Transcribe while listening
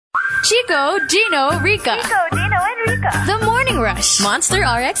Chico, Gino, Rica. And Rica. The Morning Rush. Monster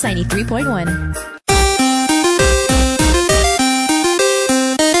RX 93.1.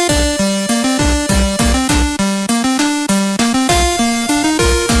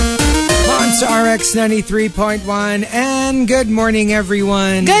 RX 93.1 and good morning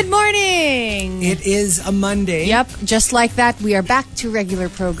everyone. Good morning. It is a Monday. Yep, just like that we are back to regular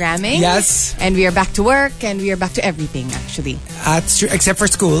programming. Yes. And we are back to work and we are back to everything actually. That's true, except for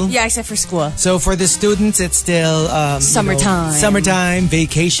school. Yeah, except for school. So for the students it's still summertime. Summertime,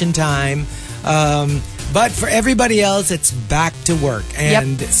 vacation time. But for everybody else it's back to work.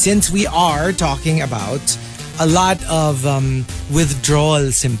 And since we are talking about a lot of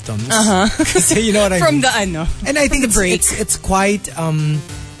withdrawal symptoms. So you know what I mean? From the ano. And I think the break. It's quite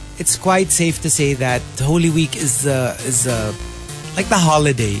safe to say that Holy Week is like the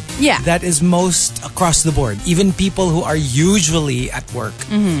holiday that is most across the board. Even people who are usually at work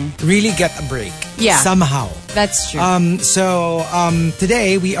really get a break. Yeah. Somehow. That's true. So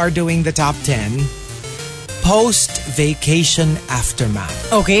today we are doing the top 10 post-vacation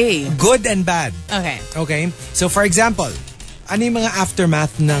aftermath. Okay. Good and bad. Okay. So for example, ano yung mga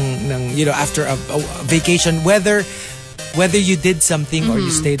aftermath ng you know, after a vacation, whether you did something or you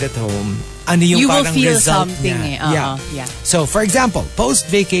stayed at home, ano yung you parang will feel result something niya. Yeah. So for example,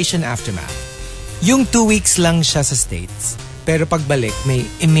 post-vacation aftermath, yung 2 weeks lang siya sa States, pero pagbalik may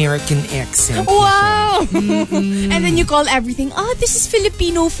American accent. Wow! And then you call everything, this is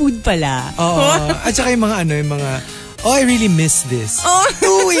Filipino food pala. At saka yung mga, I really miss this.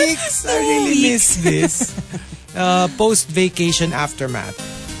 2 weeks! I really miss this. Post-vacation aftermath.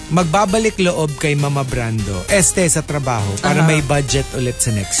 Magbabalik loob kay Mama Brando, sa trabaho, para may budget ulit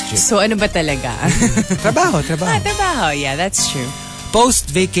sa next trip. So ano ba talaga? Trabaho. Trabaho. Yeah, that's true.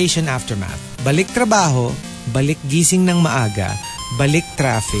 Post-vacation aftermath. Balik trabaho, balik gising ng maaga, balik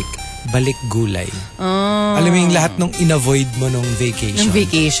traffic, balik gulay. Alam mo yung lahat nung in-avoid mo nung vacation.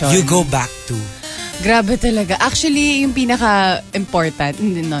 You go back to. Grabe talaga. Actually, yung pinaka-important,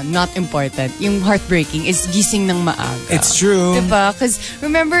 not important, yung heartbreaking is gising ng maaga. It's true. Diba? Because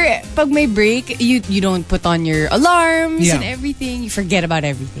remember, pag may break, you don't put on your alarms and everything. You forget about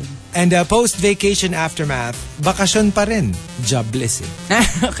everything. And post-vacation aftermath, bakasyon pa rin. Jobless eh.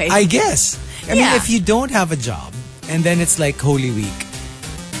 Okay. I guess. I mean, if you don't have a job, and then it's like Holy Week,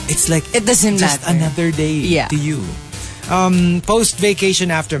 it's like it doesn't just matter. Another day to you. Post-vacation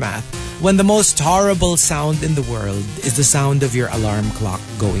aftermath, when the most horrible sound in the world is the sound of your alarm clock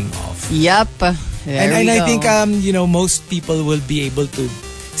going off. Yep. And I think most people will be able to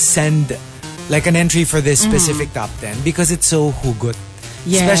send like an entry for this specific top 10 because it's so hugot.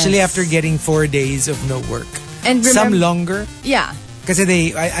 Yes. Especially after getting 4 days of no work. And some longer. Yeah.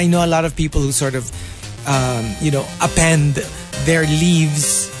 Kasi I know a lot of people who sort of append their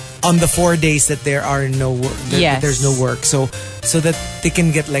leaves on the 4 days that there are no work. There's no work. So that they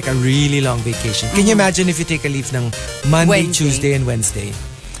can get like a really long vacation. Can you imagine if you take a leave ng Monday, Tuesday, and Wednesday?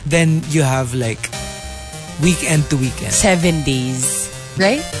 Then you have like weekend to weekend. 7 days.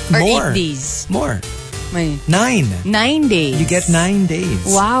 Right? Or 8 days. More. 9 days. You get 9 days.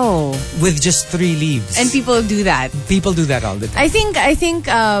 Wow. With just 3 leaves. And people do that. People do that all the time. I think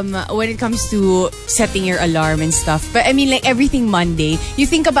when it comes to setting your alarm and stuff, but I mean like everything Monday, you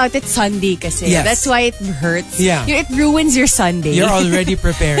think about it Sunday kasi. Yes. That's why it hurts. Yeah. It ruins your Sunday. You're already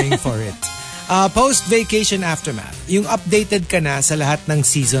preparing for it. Post-vacation aftermath, yung updated ka na sa lahat ng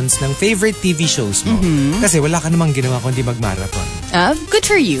seasons ng favorite TV shows mo. Kasi wala ka namang ginawa kundi mag-marathon. Good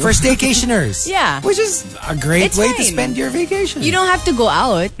for you. For staycationers. Yeah. Which is a great way to spend your vacation. You don't have to go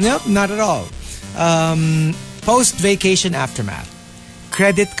out. Nope, not at all. Post-vacation aftermath,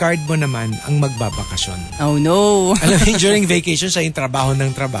 credit card mo naman ang magbabakasyon. Oh no. Alam mo, during vacation, siya yung trabaho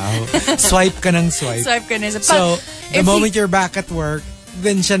ng trabaho. Swipe ka ng swipe. Swipe ka na. So, the moment you're back at work,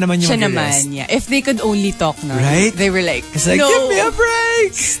 then siya naman yung mag-rest. Yeah. If they could only talk now. Right? They were like, it's like, no, give me a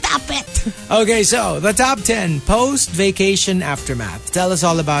break! Stop it! Okay, so, the top 10 post-vacation aftermath. Tell us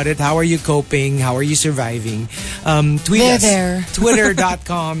all about it. How are you coping? How are you surviving? Tweet us.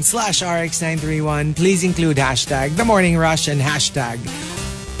 Twitter.com/RX931. Please include hashtag The Morning Rush and hashtag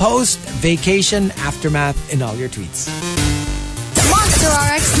post-vacation aftermath in all your tweets. Monster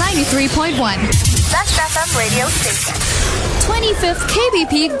RX 93.1. Best FM radio station. 25th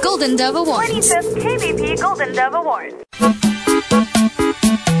KBP Golden Dove Awards. 25th KBP Golden Dove Awards.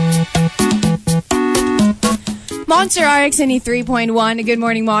 Monster RX 93.1. Good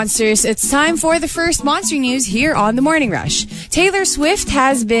morning, Monsters. It's time for the first Monster News here on The Morning Rush. Taylor Swift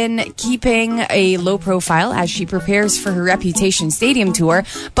has been keeping a low profile as she prepares for her Reputation Stadium tour.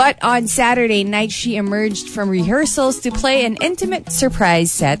 But on Saturday night, she emerged from rehearsals to play an intimate surprise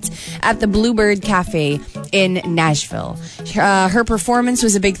set at the Bluebird Cafe in Nashville. Her performance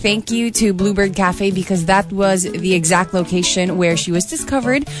was a big thank you to Bluebird Cafe because that was the exact location where she was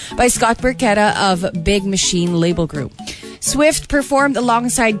discovered by Scott Burketta of Big Machine Label Group. Swift performed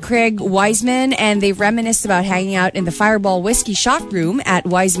alongside Craig Wiseman, and they reminisced about hanging out in the Fireball Whiskey Shot Room at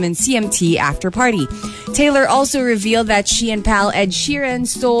Wiseman CMT after party. Taylor also revealed that she and pal Ed Sheeran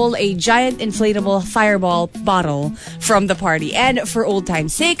stole a giant inflatable Fireball bottle from the party. And for old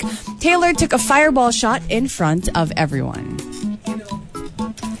time's sake, Taylor took a Fireball shot in front of everyone.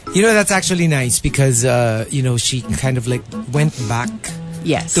 You know, that's actually nice because, she kind of like went back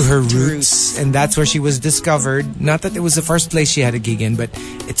to her roots. And that's where she was discovered. Not that it was the first place she had a gig in, but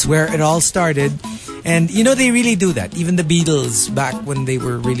it's where it all started. And, they really do that. Even the Beatles, back when they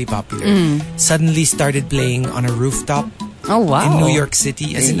were really popular, suddenly started playing on a rooftop. Oh, wow. In New York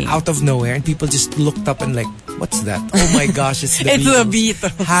City, as in out of nowhere. And people just looked up and like, what's that? Oh my gosh, it's the It's Beatles the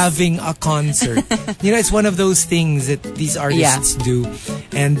Beatles. having a concert. It's one of those things that these artists do.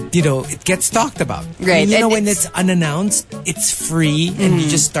 And, it gets talked about. Right. And, when it's unannounced, it's free and you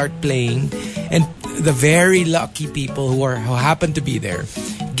just start playing. And the very lucky people who happen to be there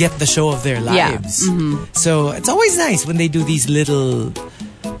get the show of their lives. Yeah. So it's always nice when they do these little...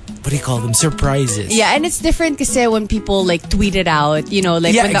 what do you call them? Surprises. Yeah, and it's different kasi when people like tweet it out, when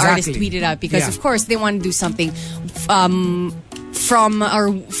the artist tweet it out because of course they want to do something when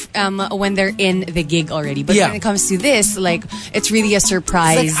they're in the gig already. But when it comes to this, like it's really a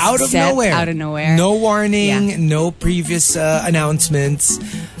surprise. It's like out of set, nowhere. Out of nowhere. No warning, no previous announcements.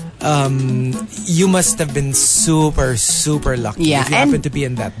 You must have been super, super lucky if you happen to be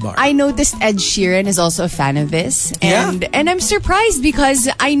in that bar. I noticed Ed Sheeran is also a fan of this. And I'm surprised because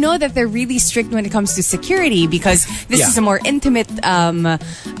I know that they're really strict when it comes to security because this is a more intimate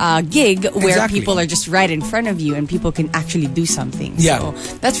gig where people are just right in front of you and people can actually do something. Yeah. So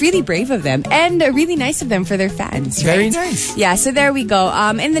that's really brave of them and really nice of them for their fans. Right? Very nice. Yeah, so there we go.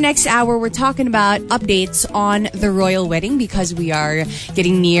 In the next hour, we're talking about updates on the royal wedding because we are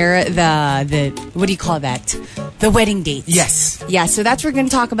getting near the what do you call that? The wedding dates. Yes. Yeah, so that's what we're going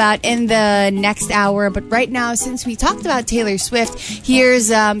to talk about in the next hour. But right now, since we talked about Taylor Swift, here's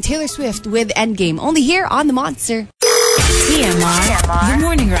Taylor Swift with Endgame. Only here on The Monster. TMR. The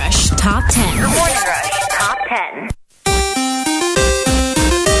Morning Rush Top 10. The Morning Rush Top 10.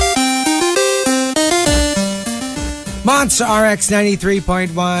 Monster RX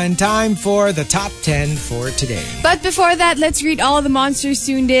 93.1. Time for the top 10 for today. But before that, let's greet all the monsters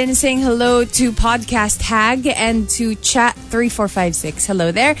tuned in, saying hello to Podcast Hag and to Chat 3456.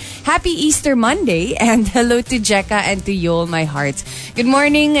 Hello there. Happy Easter Monday. And hello to Jekka and to Yol, my heart. Good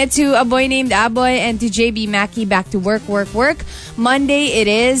morning to a boy named Aboy and to JB Mackey. Back to work. Monday it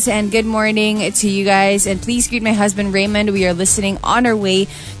is. And good morning to you guys. And please greet my husband Raymond. We are listening on our way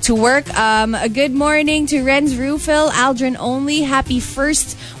to work. A good morning to Renz Rufil, Aldrin Only. Happy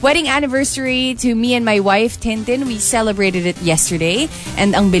first wedding anniversary to me and my wife, Tintin. We celebrated it yesterday.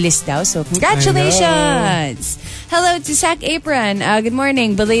 And ang bilis daw. So congratulations! Hello to Zach Apron. Good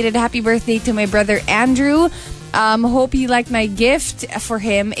morning. Belated happy birthday to my brother Andrew. Hope you liked my gift for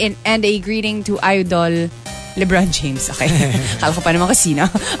him and a greeting to Idol LeBron James. Okay. Kala ko pa naman kasino.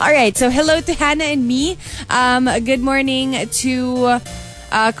 Alright, so hello to Hannah and me. Good morning to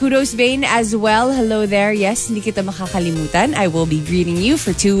Kudos Vane as well. Hello there. Yes, hindi kita makakalimutan. I will be greeting you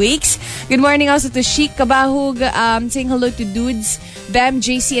for 2 weeks. Good morning also to Chic Kabahug. Saying hello to Dudes, Bam,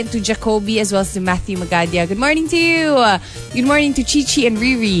 JC, and to Jacoby, as well as to Matthew Magadia. Good morning to you. Good morning to Chichi and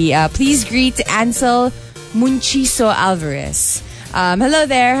Riri. Please greet Ansel Munchiso Alvarez. Hello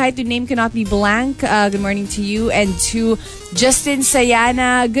there. Hi to Name Cannot Be Blank. Good morning to you. And to Justin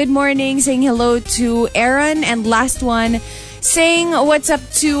Sayana. Good morning. Saying hello to Aaron. And last one, saying what's up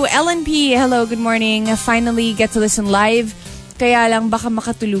to LNP. Hello, good morning. Finally get to listen live. Kaya lang baka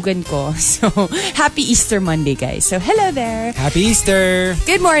makatulugan ko. So, happy Easter Monday, guys. So, hello there. Happy Easter.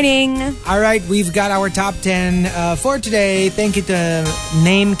 Good morning. All right, we've got our top 10 for today. Thank you to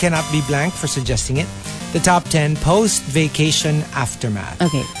Name Cannot Be Blank for suggesting it. The top 10 post-vacation aftermath.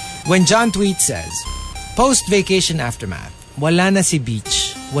 Okay. When John Tweet says, post-vacation aftermath, wala na si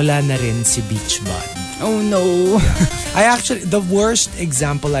beach, wala na rin si beach bod. Oh no. Yeah. The worst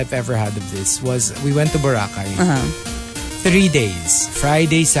example I've ever had of this was we went to Boracay. 3 days.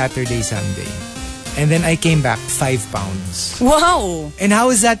 Friday, Saturday, Sunday. And then I came back 5 pounds. Wow. And how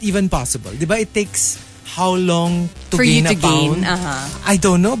is that even possible? Diba it takes how long to for gain you to a pound. gain. I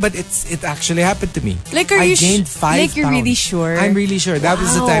don't know, but it actually happened to me. Like, are I you gained 5 like, you're pounds. really sure? I'm really sure. That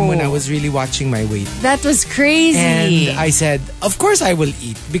was the time when I was really watching my weight. That was crazy. And I said, of course I will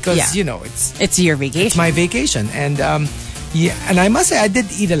eat because, it's your vacation. It's my vacation. And and I must say, I did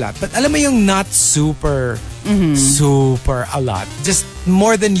eat a lot. But alam mo yung not super a lot. Just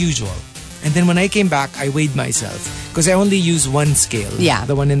more than usual. And then when I came back, I weighed myself. Because I only use one scale. Yeah.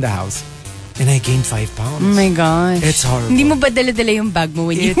 The one in the house. And I gained 5 pounds. Oh my gosh. It's horrible. Hindi mo ba dala-dala yung bag mo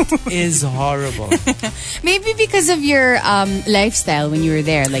when you... It is horrible. Maybe because of your lifestyle when you were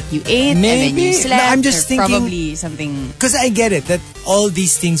there. Like you ate and then you slept. No, I'm just thinking... Probably something... Because I get it that all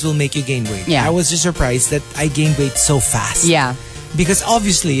these things will make you gain weight. Yeah. I was just surprised that I gained weight so fast. Yeah. Because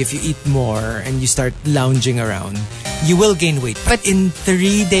obviously if you eat more and you start lounging around, you will gain weight. But in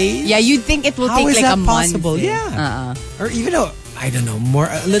 3 days? Yeah, you'd think it will how take is like that a possible? month. Yeah. Or even I don't know,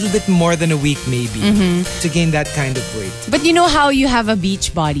 a little bit more than a week maybe to gain that kind of weight. But you know how you have a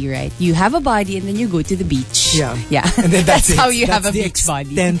beach body, right? You have a body and then you go to the beach. Yeah. Yeah. And then that's how you that's have a the beach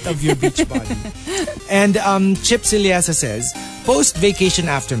body. extent of your beach body. And Chip Siliasa says, post-vacation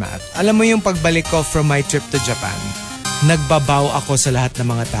aftermath, alam mo yung pagbalik ko from my trip to Japan, nagbabaw ako sa lahat ng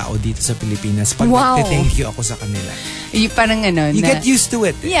mga tao dito sa Pilipinas pag nagte-thank you ako sa kanila. You parang you get used to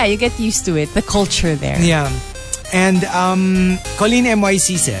it. Yeah, you get used to it. The culture there. Yeah. And Colleen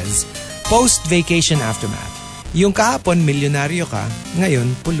MYC says, post-vacation aftermath, yung kahapon milyonaryo ka,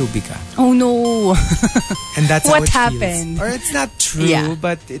 ngayon pulubi ka. Oh no. And that's how what it happened? feels. Or it's not true,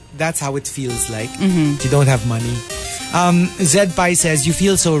 but that's how it feels like. You don't have money. Zed Pai says, you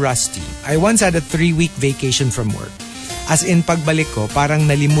feel so rusty. I once had a 3-week vacation from work. As in, pagbalik ko, parang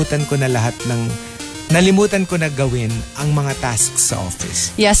nalimutan ko na gawin ang mga tasks sa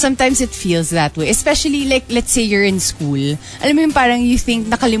office. Yeah, sometimes it feels that way. Especially like, let's say you're in school. Alam mo yung parang you think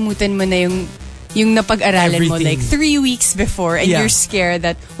nakalimutan mo na yung napag-aralan mo like 3 weeks before and you're scared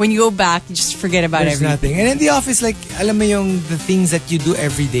that when you go back, you just forget about There's everything. nothing. And in the office, like, alam mo yung the things that you do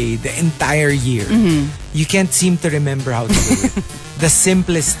every day, the entire year, you can't seem to remember how to do it. The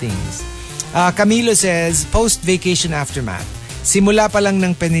simplest things. Camilo says, post-vacation aftermath, simula pa lang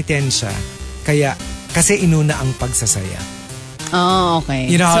ng penitensya, kasi inuna ang pagsasaya. Oh,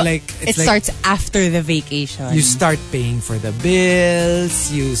 okay. You know how so like it starts after the vacation. You start paying for the bills.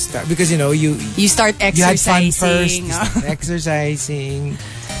 You start because you start exercising. You had fun first. You start exercising.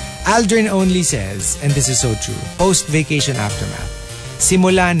 Aldrin only says, and this is so true, post-vacation aftermath,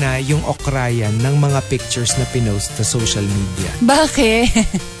 simula na yung okrayan ng mga pictures na pinost sa social media.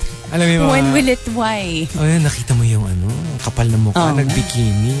 Bakit? Alam mo when will it? Why? Oh, yun, nakita mo yung kapal na mukha,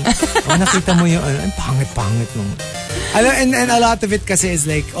 nagbikini. Nakita mo yung ang pangit-pangit nung. And a lot of it kasi is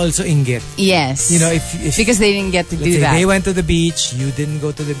like also inggit. Yes. You know, if because they didn't get to do that. They went to the beach, you didn't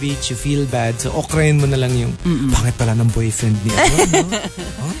go to the beach, you feel bad. So okrayin mo na lang yung pangit pala ng boyfriend niya.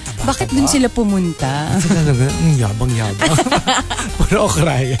 Bakit dun sila pumunta? Yabang-yabang. Puro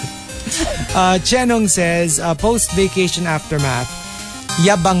okrayan. Chenong says, post-vacation aftermath,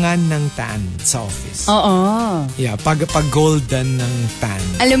 yabangan ng tan sa office. Oo. Yeah, pag golden ng tan.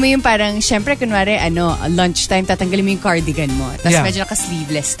 Alam mo yung parang, syempre, kunwari, lunchtime, tatanggalin mo yung cardigan mo. Tapos medyo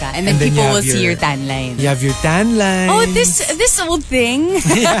naka-sleeveless ka. And then people will see your tan line. You have your tan line. Oh, this old thing.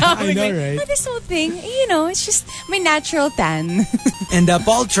 Yeah, I know, right? Oh, this old thing. It's just my natural tan. And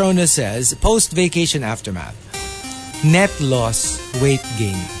Paul Trono says, post-vacation aftermath, net loss, weight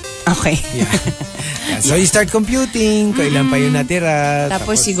gain. Okay. Yeah. So you start computing, kung ilan pa yung natira.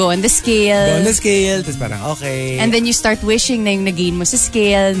 Tapos you go on the scale. Tapos parang okay. And then you start wishing na yung nag-gain mo sa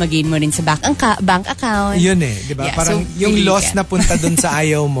scale, mag-gain mo rin sa bank account. Yun di ba? Parang so, yung loss na punta dun sa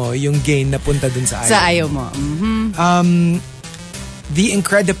ayaw mo, yung gain na punta dun sa ayaw sa ayaw mo. The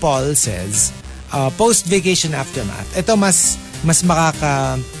Incredible says, post-vacation aftermath, ito mas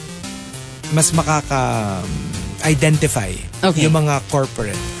makaka identify yung mga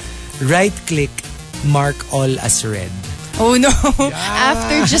corporate. Right-click, mark all as read. Oh no! Yeah.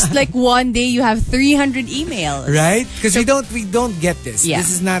 After just like one day, you have 300 emails. Right? Because we don't get this. Yeah. This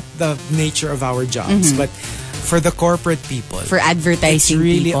is not the nature of our jobs. But for the corporate people, for advertising, it's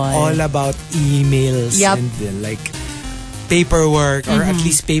really people, all about emails and like paperwork or at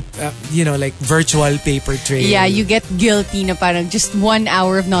least like virtual paper trail. Yeah, you get guilty na parang just 1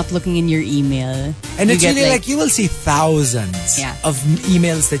 hour of not looking in your email. And it's really like you will see thousands of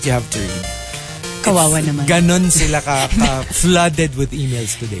emails that you have to read. Kawawa naman. Ganon sila ka flooded with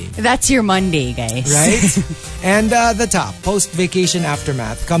emails today. That's your Monday, guys. Right? And the top, post-vacation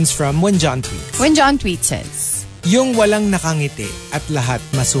aftermath, comes from When John Tweets. When John Tweets says, yung walang nakangiti at lahat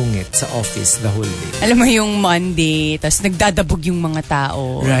masungit sa office the whole day. Alam mo yung Monday, tapos nagdadabog yung mga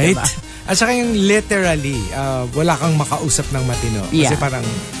tao. Right? Diba? At saka yung literally, wala kang makausap ng matino. Kasi parang,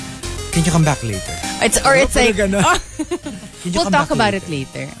 can you come back later? It's like, we'll talk about it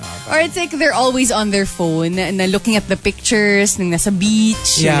later. Or it's like they're always on their phone na looking at the pictures ng nasa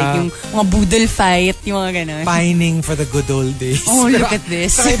beach, like yung mga boodle fight, yung mga ganun. Pining for the good old days. Oh, look at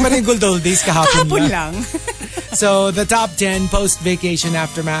this. Saka pa rin good old days kahapon lang. So, the top 10 post-vacation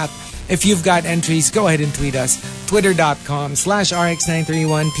aftermath. If you've got entries, go ahead and tweet us.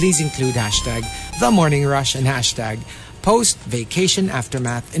 Twitter.com/RX931. Please include hashtag The Morning Rush and hashtag post-vacation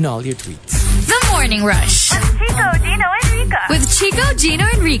aftermath in all your tweets. The Morning Rush. With Chico, Gino, and Rica. With Chico, Gino,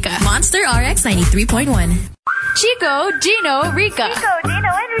 and Rica. Monster RX 93.1. Chico, Gino, Rica.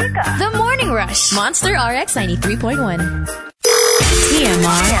 The Morning Rush. Monster RX 93.1.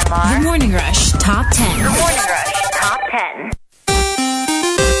 TMR. The Morning Rush Top 10. The Morning Rush Top 10.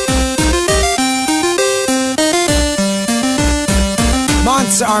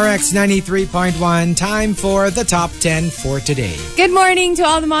 Monster RX 93.1. Time for the top 10 for today. Good morning to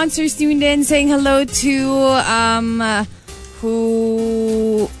all the monsters tuned in. Saying hello to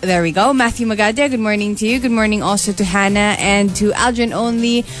there we go, Matthew Magadia. Good morning to you. Good morning also to Hannah and to Aldrin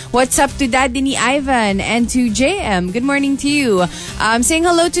Only. What's up to Daddy ni Ivan and to JM. Good morning to you. Saying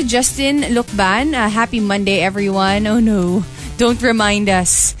hello to Justin Lukban. Happy Monday, everyone. Oh no, don't remind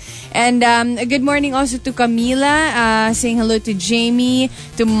us. And good morning also to Camila, saying hello to Jamie,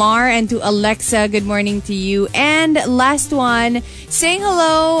 to Mar, and to Alexa. Good morning to you. And last one, saying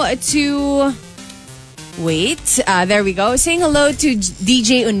hello to... there we go. Saying hello to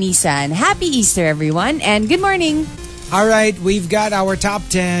DJ Unisan. Happy Easter, everyone, and good morning. All right, we've got our top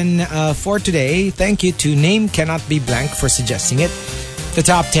 10 for today. Thank you to Name Cannot Be Blank for suggesting it. The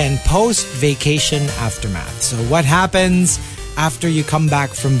top 10 post-vacation aftermath. So what happens after you come back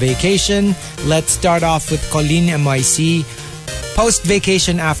from vacation? Let's start off with Colleen MYC.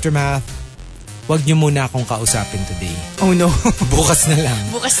 Post-vacation aftermath. Wag niyo muna akong kausapin today. Oh no. Bukas na lang.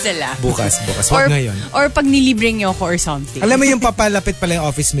 Bukas. Wag ngayon. Or pag nilibre niyo ako or something. Alam mo yung papalapit pala yung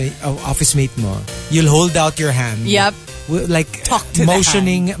office mate mo. You'll hold out your hand. Yep. Like talk to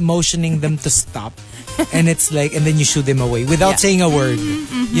motioning them to stop. And it's like, and then you shoo them away without saying a word.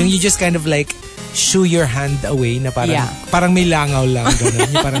 Yung you just kind of like shoo your hand away na parang may langaw lang ganun.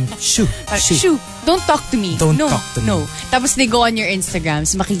 Yung parang shoo. Don't talk to me. Don't talk to me. No. Tapos they go on your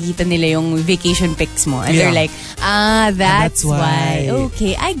Instagrams, makikita nila yung vacation pics mo. And they're like, that's why.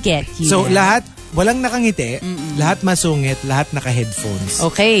 Okay, I get you. So lahat, walang nakangiti, lahat masungit, lahat naka-headphones.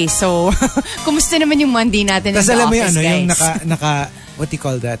 Okay, so kumusta naman yung Monday natin in the alam mo office, guys? Yung naka, what do you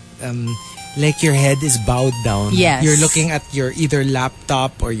call that? Like your head is bowed down. Yes. You're looking at your either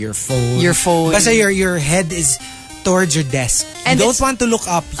laptop or your phone. Kasi your head is towards your desk. And you don't want to look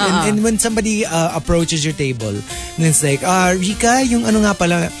up. And when somebody approaches your table, and it's like, Rica, yung ano nga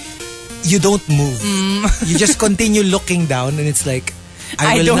pala, you don't move. You just continue looking down and it's like,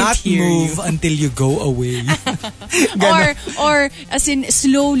 I will not move until you go away. or as in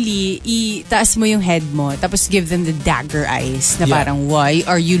slowly itaas mo yung head mo tapos give them the dagger eyes na parang, why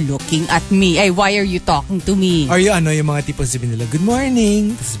are you looking at me? Ay, why are you talking to me? Or yung mga tipong sabihin nila, good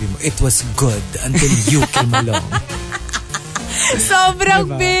morning. Tapos sabihin mo, it was good until you came along. Sobrang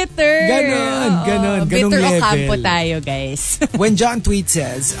bitter. Ganun bitter level. Ocampo tayo, guys. When John Tweet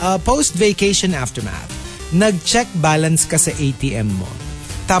says, post-vacation aftermath, nag-check balance ka sa ATM mo.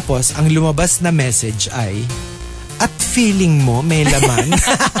 Tapos, ang lumabas na message ay, at feeling mo may laman.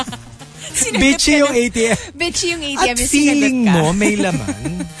 Bitchy yung ATM. Bitchy yung ATM. At feeling mo may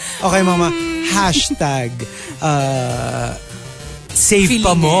laman. Okay, mama. Hashtag, save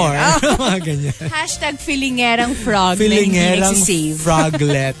pa more. Mga ganyan. Hashtag feelingerang frog feelingerang na hindi nagsisave.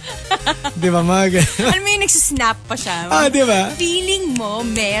 Froglet. Di ba mga ganyan? Alam mo yung nagsisnap pa siya. Di ba? Feeling mo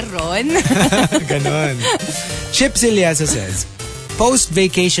meron. Ganon. Chip Siliasa says,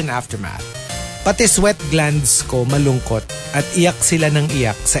 post-vacation aftermath. Pati sweat glands ko malungkot at iyak sila ng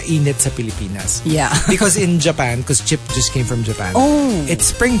iyak sa init sa Pilipinas. Yeah. Because in Japan, because Chip just came from Japan, it's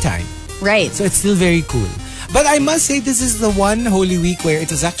springtime. Right. So it's still very cool. But I must say this is the one Holy Week where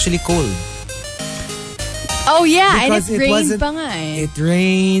it was actually cold. Oh yeah, because and it rained pa nga eh. It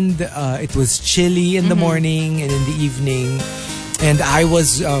rained, it was chilly in the morning and in the evening. And I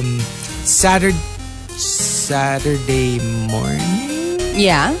was Saturday morning?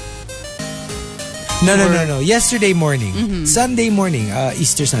 Yeah. No. Yesterday morning. Sunday morning,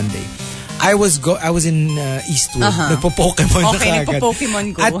 Easter Sunday. I was in Eastwood. Nagpo-Pokemon na kagad.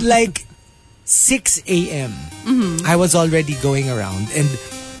 Nagpo-Pokemon Go. At like 6 a.m. I was already going around and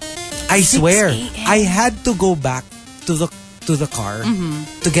I swear I had to go back to the car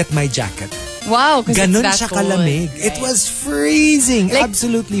to get my jacket. Wow, because Ganon it's siya that cold. kalamig. Right. It was freezing. Like,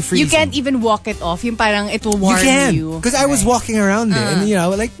 absolutely freezing. You can't even walk it off. Yung parang it will warm you. Because I was walking around there and,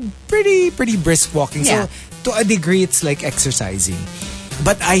 like pretty brisk walking. Yeah. So to a degree, it's like exercising.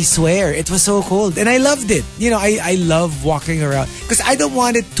 But I swear, it was so cold. And I loved it. I love walking around. Because I don't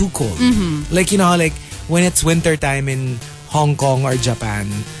want it too cold. Mm-hmm. Like, like when it's winter time in Hong Kong or Japan,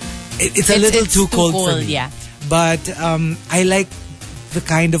 it's a little too cold for me. Yeah. But I like the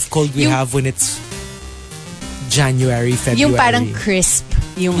kind of cold we have when it's January, February. Yung parang crisp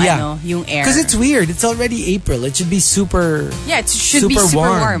yung yung air. Because it's weird. It's already April. It should be super it should be super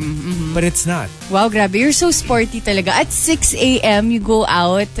warm. Mm-hmm. But it's not. Wow, grabe. You're so sporty talaga. At 6 a.m., you go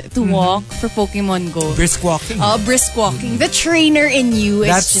out to walk for Pokemon Go. Brisk walking. Brisk walking. The trainer in you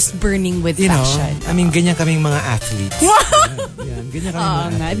is just burning with passion. I mean, ganyan kaming mga athletes. Yan, ganyan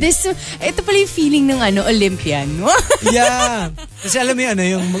kaming mga athletes. Ito pala yung feeling ng Olympian. Yeah. Kasi alam mo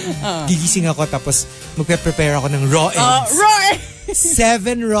yung gigising ako tapos magpe-prepare ako ng raw eggs. Raw eggs!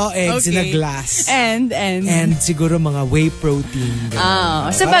 7 raw eggs in a glass. And siguro mga whey protein.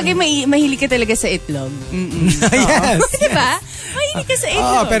 Sa bagay, mahilig ka talaga sa itlog. Yes. Diba? Mahilig ka sa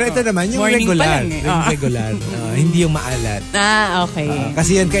itlog. Pero ito naman, yung morning regular. Yung regular. Hindi yung maalat. Okay.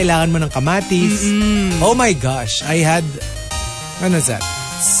 Kasi yan, kailangan mo ng kamatis. Oh my gosh. I had, ano is that?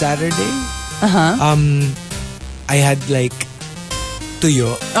 Saturday? I had like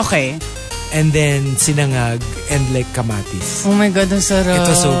tuyo. Okay. And then sinangag and like kamatis. Oh my God, ang sarap. It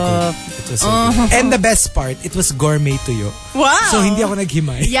was so good. Good. And the best part, it was gourmet tuyo. Wow. So hindi ako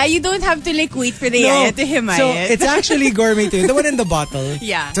naghimay. Yeah, you don't have to like wait for the yaya to himay so it. it's actually gourmet tuyo. The one in the bottle.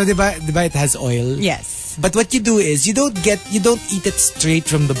 Yeah. So diba it has oil? Yes. But what you do is you don't eat it straight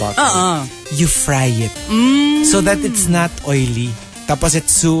from the bottle. You fry it. So that it's not oily. Tapos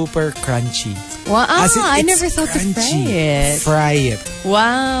it's super crunchy. Wow, I never thought crunchy. to fry it. Fry it.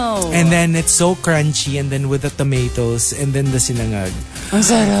 Wow. And then it's so crunchy and then with the tomatoes and then the sinangag. Ang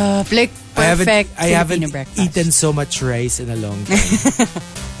sarap. Like perfect I haven't breakfast. eaten so much rice in a long time.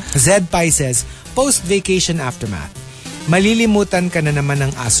 Zed Pai says, post-vacation aftermath. Malilimutan ka na naman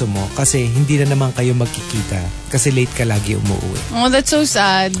ng aso mo kasi hindi na naman kayo magkikita kasi late ka lagi umuwi. Oh, that's so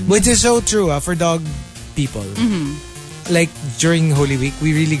sad. Which is so true for dog people. Mm-hmm. Like during Holy Week,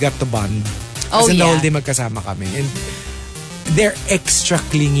 we really got to bond. Kasi the whole day magkasama kami. And they're extra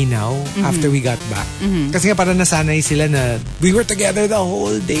clingy now after we got back. Kasi nga parang nasanay sila na we were together the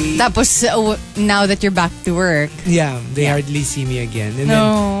whole day. Tapos, now that you're back to work. Yeah, they hardly see me again. And then,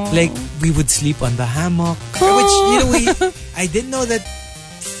 like, we would sleep on the hammock. Which, I didn't know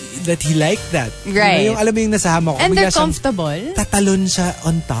that he liked that. Right. Yung, alam mo yung nasa hammock. And they're comfortable. Tatalon siya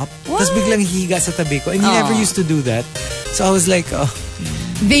on top. Tapos biglang higa sa tabi ko. And he never used to do that. So I was like,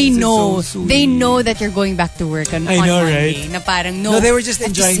 They know. So they know that you're going back to work on Monday. Right? Na parang no, they were just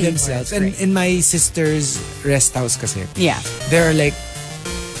enjoying themselves. And in my sister's rest house kasi. Yeah. There are like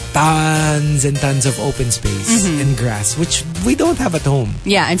tons and tons of open space and grass, which we don't have at home.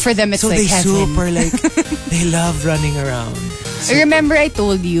 Yeah, and for them it's so like they heaven. super like, they love running around. I remember I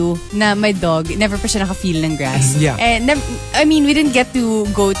told you na my dog, never pa siya naka-feel ng grass. Yeah. And I mean, we didn't get to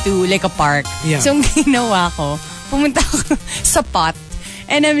go to like a park. Yeah. So ang ginawa ko, pumunta ako sa pot.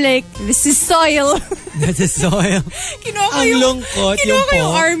 And I'm like, this is soil. That is soil. Kinuha ko Ang yung lungkot, kinuha ko yung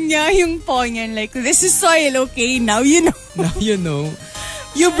yung arm niya, yung paw niya. Like, this is soil, okay? Now you know. Now you know.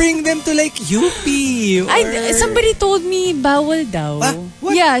 You bring them to like UP. Somebody told me bawal daw.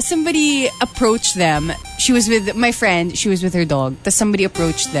 What? Yeah, somebody approached them. She was with my friend. She was with her dog. Tapos somebody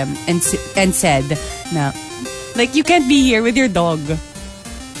approached them and said na, like, you can't be here with your dog.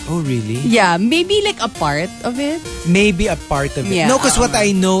 Oh, really? Yeah, maybe like a part of it. Maybe a part of it. Yeah, no, because what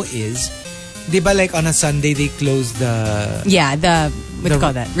I know is, diba like on a Sunday they close the... Yeah, what do you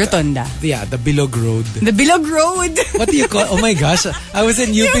call that? Rotunda. Yeah, the Bilog Road. The Bilog Road. What do you call... Oh my gosh. I was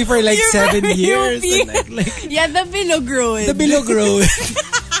in UP for like 7 years. And yeah, the Bilog Road. The Bilog Road.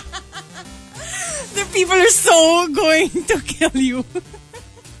 The people are so going to kill you.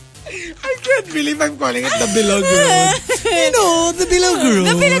 I can't believe I'm calling it the Bilog Road. You know, the Bilog Road.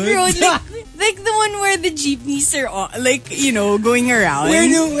 The Bilog Road, like the one where the jeepneys are like, going around. Where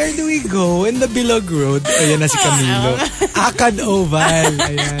do we go in the Bilog Road? Ayan na si Camilo. Akad Oval.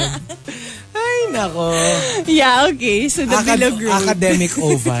 Ayan. Ay, nako. Yeah, okay. So the Bilog Road. Academic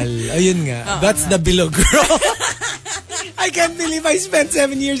Oval. Ayun nga. That's the Bilog Road. I can't believe I spent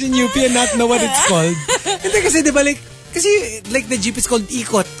 7 years in UP and not know what it's called. Hindi kasi diba like the jeep is called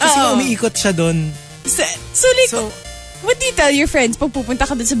Ikot. Kasi umiikot siya doon. So what do you tell your friends pag pupunta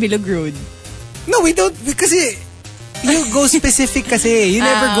ka doon sa Bilog Road? No, we don't. Kasi you go specific kasi. You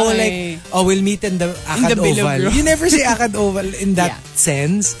never go like, we'll meet in the Akad Oval. You never say Akad Oval in that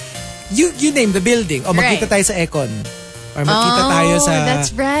sense. you name the building. O magkita tayo sa Econ. Or magkita tayo sa...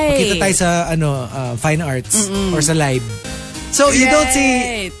 that's right. Magkita tayo sa Fine Arts. Or sa Live. So you don't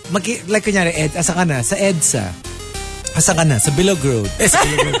say... like kunyari, asa ka na? Sa EDSA. Asa ka na? Sa Bilog Road. Sa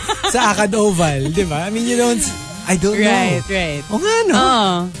Bilog Road. Sa Akad Oval. Diba? I mean, you don't... I don't know. Right. O nga,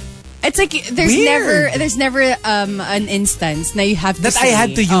 no? It's like there's never an instance na you have to that say. I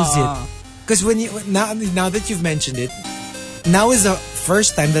had to use it. Because now that you've mentioned it, now is the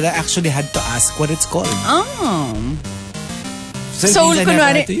first time that I actually had to ask what it's called. So I never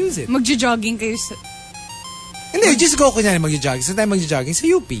had to use it. Magjo-jogging kayo sa... Hindi, just go kunyari magjo-jogging. Sometimes magjo-jogging sa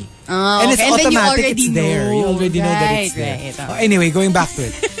UP. And it's and automatic, it's there. You already know that it's there. Anyway, going back to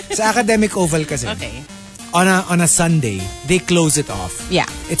it. Sa Academic Oval kasi. Okay. On a Sunday, they close it off. Yeah.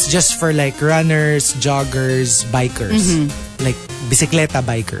 It's just for like runners, joggers, bikers. Like bicicleta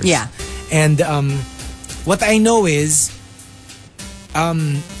bikers. Yeah. And what I know is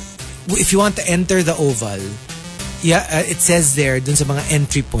if you want to enter the oval, it says there dun sa mga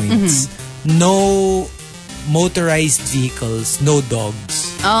entry points, no motorized vehicles, no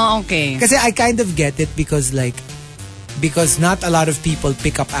dogs. Oh, okay. Kasi I kind of get it because not a lot of people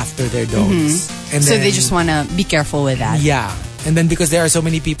pick up after their dogs. And so then, they just want to be careful with that. Yeah. And then because there are so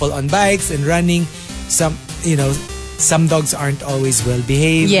many people on bikes and running, some dogs aren't always well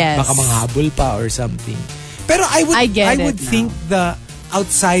behaved. Yes. Baka manghabol pa or something. Pero I would think the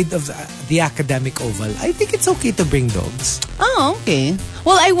outside of the Academic Oval, I think it's okay to bring dogs. Oh, okay.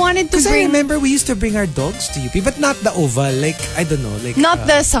 Well, I wanted to bring... I remember we used to bring our dogs to UP, but not the Oval. Like, I don't know. Like Not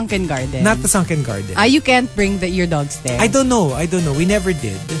the Sunken Garden. Not the Sunken Garden. You can't bring your dogs there. I don't know. We never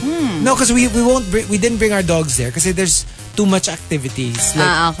did. No, because we didn't bring our dogs there because there's too much activities.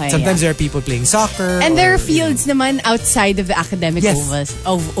 Like, okay. Sometimes there are people playing soccer. And there are fields naman outside of the Academic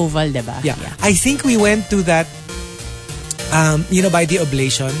Oval, diba? Yeah. I think we went to that by the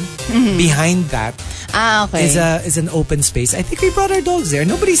oblation, behind that is an open space. I think we brought our dogs there.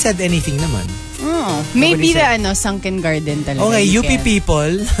 Nobody said anything naman. Maybe the Sunken Garden talaga. Okay, UP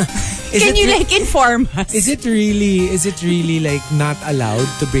people. Can you inform us? Is it really like not allowed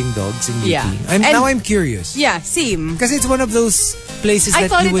to bring dogs in UP? Yeah. Now I'm curious. Yeah, same. Because it's one of those places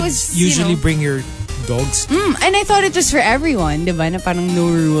that you would usually bring your dogs to. And I thought it was for everyone, diba? Na parang no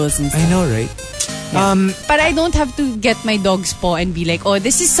rules and stuff. I know, right? Yeah. But I don't have to get my dog's paw and be like, oh,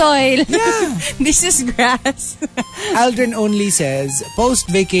 this is soil. Yeah. This is grass. Aldrin only says,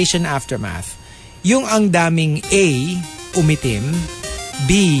 post-vacation aftermath, yung ang daming A, umitim,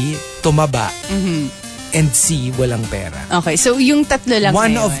 B, tumaba, and C, walang pera. Okay, so yung tatlo lang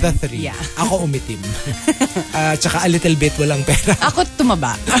One ngayon. of the three. Yeah. Ako umitim. Tsaka a little bit walang pera. Ako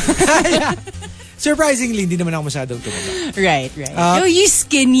tumaba. Yeah. Surprisingly, hindi naman ako masyadong tumaba. Right. You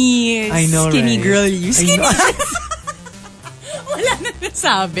skinny, I know, skinny right? girl. You skinny. Wala na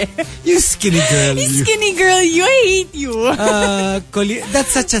nasabi. You skinny girl. You skinny girl. You, I hate you. That's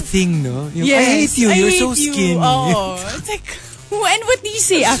such a thing, no? Yung, yes, I hate you. You're so skinny. Oh, it's like, and what do you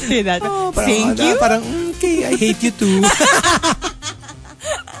say after that? Thank you? Parang, okay, I hate you too.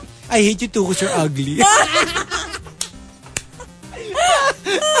 I hate you too because you're ugly.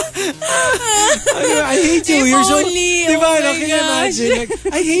 I hate you. You're so... Diba? Can you imagine? Like,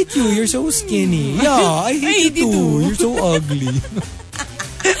 I hate you. You're so skinny. Yeah, I hate you too. You're so ugly.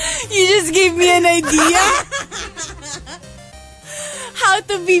 You just gave me an idea. How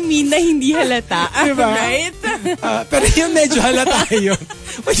to be mean na hindi halata. Diba? Right? Pero yung medyo halata yun.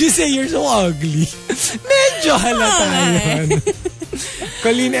 When you say you're so ugly, medyo halata yun.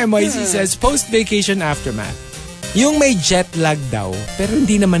 Colleen MYC says, post-vacation aftermath. Yung may jet lag daw, pero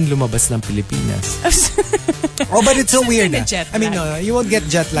hindi naman lumabas ng Pilipinas. But it's so weird. I mean, no, you won't get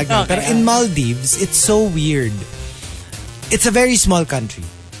jet lag. Okay, pero in Maldives, it's so weird. It's a very small country.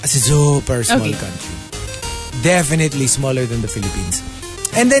 A super small country. Definitely smaller than the Philippines.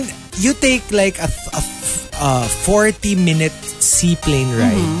 And then, you take like a 40-minute seaplane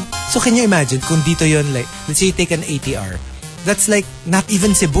ride. So, can you imagine kung dito yun, like, let's say you take an ATR. That's like not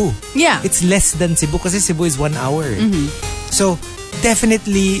even Cebu. Yeah. It's less than Cebu kasi Cebu is 1 hour. So,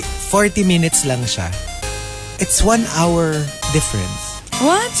 definitely 40 minutes lang siya. It's 1 hour difference.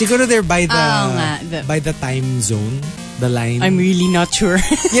 What? Siguro they're by the time zone, the line. I'm really not sure.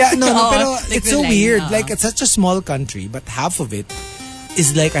 Yeah, no, pero like it's so weird. Like, it's such a small country, but half of it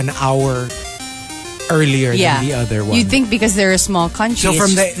is like an hour earlier than the other one. You'd think because they're a small country, so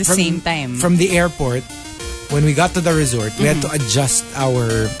it's the same time. From the airport, when we got to the resort, we had to adjust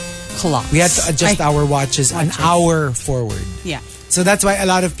our clocks. We had to adjust our watches an hour forward. Yeah. So that's why a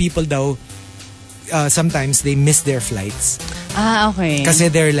lot of people daw, sometimes they miss their flights. Okay. Kasi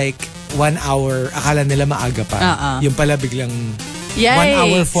they're like 1 hour, akala nila maaga pa. Yung pala biglang Yikes. 1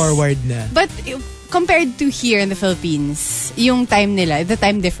 hour forward na. But compared to here in the Philippines, yung time nila, the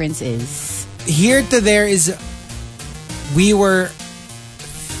time difference is? Here to there is, we were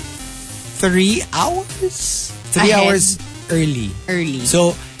 3 hours? 3 Ahead. hours early.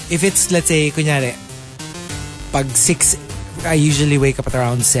 So, if it's, let's say, kunyari, pag 6, I usually wake up at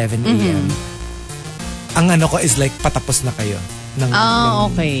around 7 a.m. Ang ano ko is like, patapos na kayo ng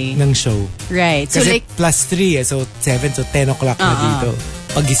show. Right. Kasi so like, plus 3 so 7, so 10 o'clock na dito.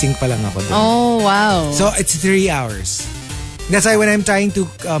 Pagising pa lang ako doon. Oh, wow. So, it's 3 hours. That's why when I'm trying to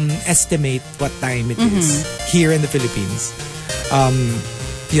estimate what time it is here in the Philippines,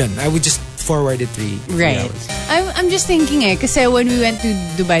 yun, I would just forward it 3 hours. I'm just thinking kasi when we went to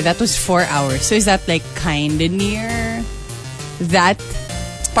Dubai, that was 4 hours. So is that like kind of near that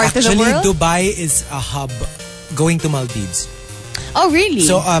part of the world? Actually, Dubai is a hub going to Maldives. Oh, really?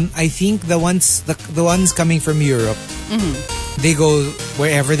 So I think the ones coming from Europe, they go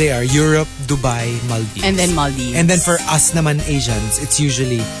wherever they are, Europe, Dubai, Maldives. And then Maldives. And then for us naman Asians, it's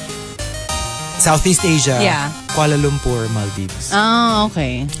usually Southeast Asia, Kuala Lumpur, Maldives. Oh,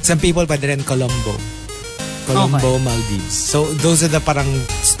 okay. Some people pa rin Colombo, Maldives. So those are the parang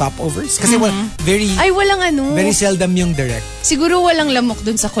stopovers. Kasi walang very seldom yung direct. Siguro walang lamok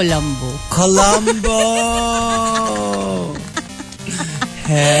dun sa Colombo.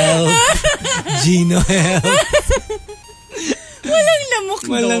 Help. Gino, help. Walang lamok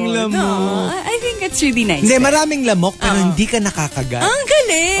doon. Walang lamok. No, I think it's really nice. Hindi, maraming lamok pero hindi ka nakakagat. Ang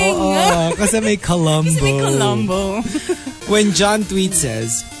galing! Oo, kasi may Colombo. When John Tweet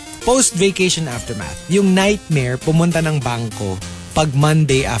says, post-vacation aftermath, yung nightmare pumunta ng bangko pag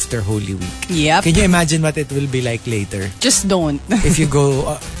Monday after Holy Week. Yep. Can you imagine what it will be like later? Just don't. If you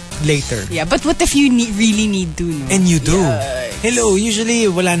go later. Yeah, but what if you really need to, no? And you do. Yes. Hello, usually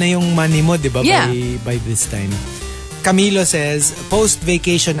wala na yung money mo, di ba? Yeah. By this time. Camilo says,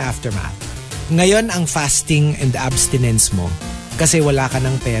 post-vacation aftermath. Ngayon ang fasting and abstinence mo kasi wala ka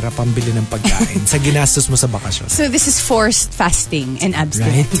ng pera pambili ng pagkain sa ginastos mo sa bakasyon. So this is forced fasting and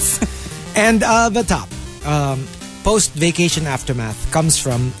abstinence. Right? And the top, post-vacation aftermath comes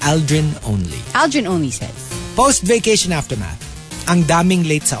from Aldrin Only. Aldrin Only says, post-vacation aftermath, ang daming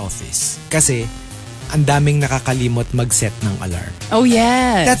late sa office kasi ang daming nakakalimot mag-set ng alarm. Oh,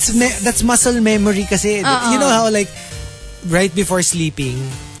 yes. That's muscle memory kasi. You know how like right before sleeping,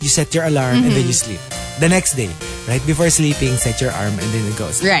 you set your alarm and then you sleep. The next day, right before sleeping, set your alarm and then it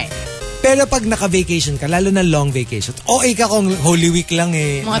goes. Right. Pero pag naka-vacation ka, lalo na long vacation, ka kung Holy Week lang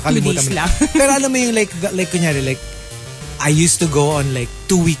mga 2 days lang. Pero alam mo yung like kunyari, like, I used to go on like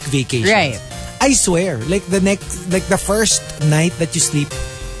 2-week vacations. Right. I swear, like the first night that you sleep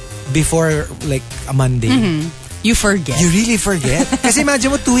before like a Monday, you forget. You really forget. Kasi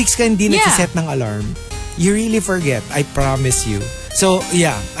imagine mo 2 weeks ka hindi nagsiset ng alarm. You really forget. I promise you. So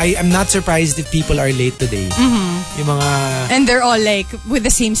yeah, I'm not surprised if people are late today. Yung mga... And they're all like with the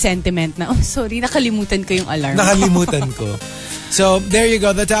same sentiment na, oh sorry, nakalimutan ko yung alarm. Nakalimutan ko. So there you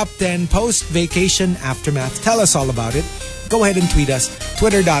go, the top 10 post-vacation aftermath. Tell us all about it. Go ahead and tweet us.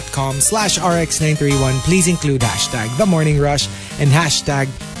 Twitter.com/RX931. Please include hashtag The Morning Rush and hashtag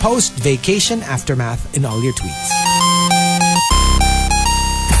post-vacation aftermath in all your tweets.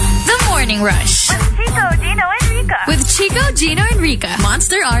 The Morning Rush. With Chico, Gino, and Rica.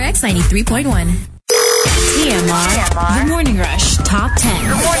 Monster RX 93.1. TMR. The Morning Rush Top 10.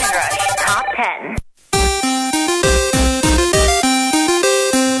 The Morning Rush Top 10.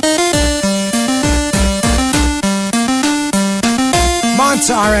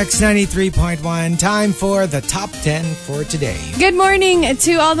 Monster RX 93.1. Time for the top 10 for today. Good morning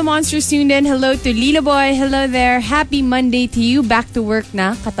to all the monsters tuned in. Hello to Lila Boy. Hello there. Happy Monday to you. Back to work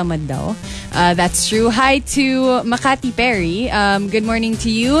na. Katamad daw. That's true. Hi to Makati Perry. Good morning to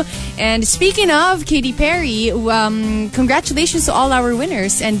you. And speaking of Katy Perry, congratulations to all our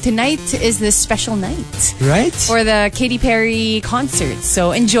winners. And tonight is the special night. Right? For the Katy Perry concert.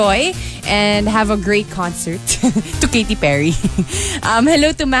 So enjoy and have a great concert to Katy Perry.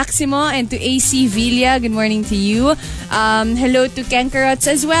 Hello to Maximo and to AC Villa. Good morning to you. Hello to Kenkarots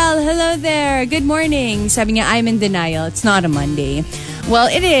as well. Hello there. Good morning. Sabi niya, I'm in denial. It's not a Monday. Well,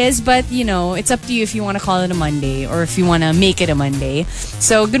 it is, but you know, it's up to you if you want to call it a Monday or if you want to make it a Monday.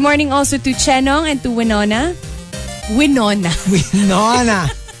 So, good morning also to Chenong and to Winona. Winona.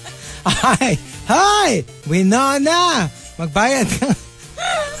 Hi! Winona! Magbayad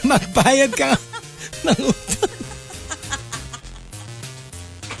ka ng utang.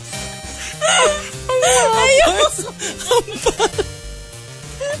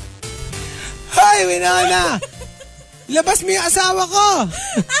 Hi, Winona! Labas mo yung asawa ko!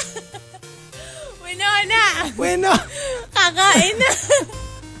 Winona! kakain na.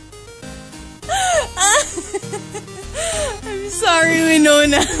 I'm sorry,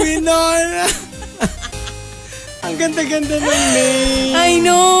 Winona. Winona! Ang ganda-ganda ng name. I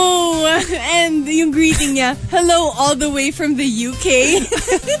know. And yung greeting niya, hello all the way from the UK.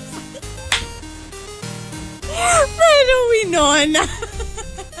 Pero Winona.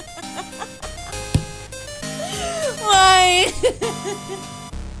 Why?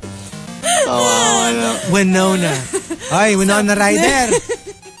 Winona. Ay, Winona Ryder.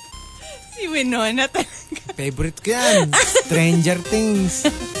 Si Winona talaga. Favorite ko yan. Stranger Things.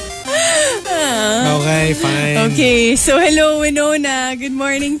 Okay, fine. Okay, so hello Winona. Good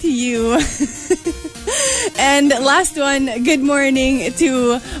morning to you. And last one, good morning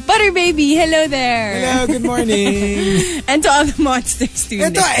to Butter Baby. Hello there. Hello, good morning. And to all the monsters too.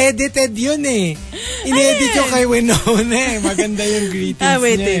 Ito, edited yun eh. In-edit yung kay Winona eh. Maganda yung greetings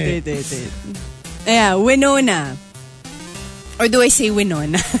wait. Yeah, Winona. Or do I say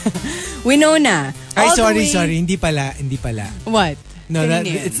Winona? Winona. Ay, sorry. Hindi pala. What? No,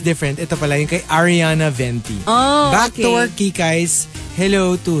 it's different. Ito pala yung kay Ariana Venti. Oh, Back okay. to work, guys.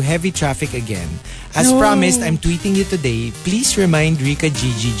 Hello to heavy traffic again. As promised, I'm tweeting you today. Please remind Rica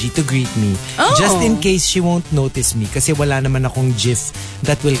GGG to greet me. Oh. Just in case she won't notice me kasi wala naman akong GIF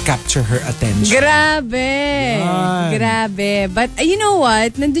that will capture her attention. Grabe. Yan. Grabe. But you know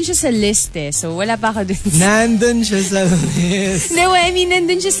what? Nandun siya sa list eh. So wala pa ako dun. Nandun siya sa list. No, I mean,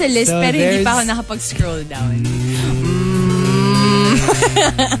 nandun siya sa list So pero hindi pa ako nakapag-scroll down.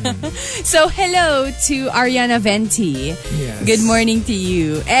 So, hello to Ariana Venti. Yes. Good morning to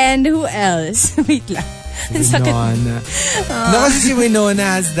you. And who else? Wait lang. Ang sakit. Winona. No, kasi si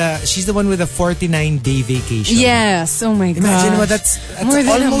Winona she's the one with a 49-day vacation. Yes. Oh my God. Imagine what that's More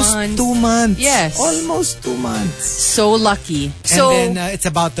than almost a month. 2 months. Yes. Almost 2 months. So lucky. And then it's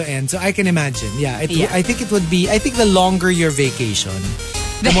about to end. So I can imagine. Yeah. I think it would be, I think the longer your vacation,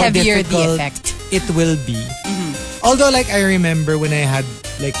 the more heavier the difficult effect. it will be. Although like I remember when I had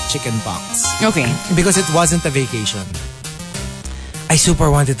like chicken pox. Okay. Because it wasn't a vacation. I super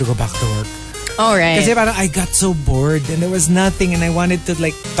wanted to go back to work. All right. Kasi parang I got so bored and there was nothing and I wanted to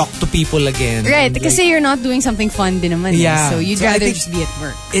like talk to people again. Right. And, Kasi you're not doing something fun din naman. Yeah. So you'd So I rather think just be at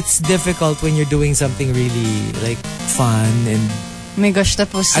work. It's difficult when you're doing something really like fun and Oh my gosh,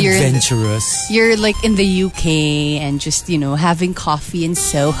 tapos adventurous. you're like in the UK and just, having coffee in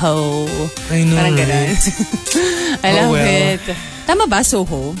Soho. I know, Parang right? ganun. I love it. Tama ba,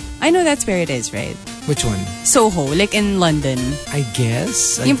 Soho? I know that's where it is, right? Which one? Soho, like in London. I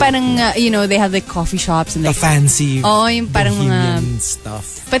guess. Yung parang, they have like coffee shops and the like... fancy yung parang bohemian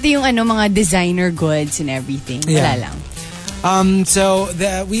stuff. Pati yung mga designer goods and everything. Yeah. Wala lang. So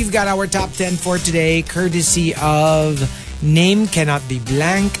we've got our top 10 for today, courtesy of Name Cannot Be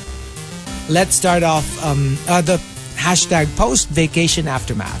Blank. Let's start off the hashtag post vacation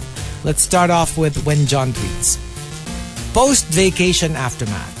aftermath. Let's start off with when John tweets. Post vacation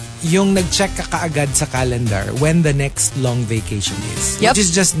aftermath. Yung nag-check ka kaagad sa calendar when the next long vacation is. Yep. Which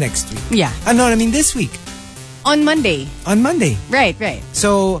is just next week. Yeah. No, I mean this week. On Monday. On Monday. Right.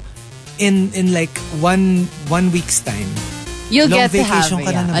 So in like one week's time, You'll long get to have vacation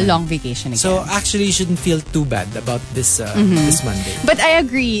ka na a naman. long vacation again. So actually, you shouldn't feel too bad about this this Monday. But I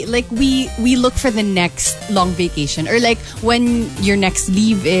agree. Like we look for the next long vacation or like when your next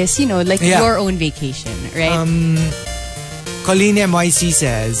leave is, your own vacation, right? Colleen MYC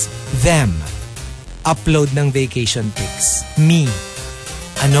says, them upload ng vacation pics. Me,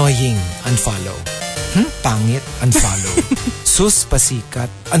 annoying, unfollow. Pangit, unfollow. Sus, pasikat,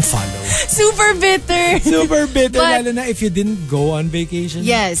 unfollow. Super bitter. Super bitter, But- lalo na if you didn't go on vacation.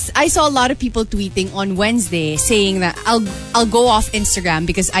 Yes, I saw a lot of people tweeting on Wednesday saying that I'll go off Instagram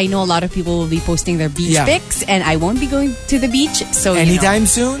because I know a lot of people will be posting their beach pics and I won't be going to the beach. So Anytime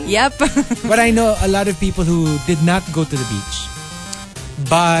soon? Yep. But I know a lot of people who did not go to the beach.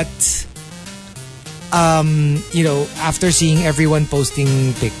 But, after seeing everyone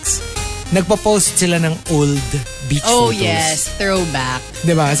posting pics, nagpo-post sila ng old beach photos. Oh yes, throwback.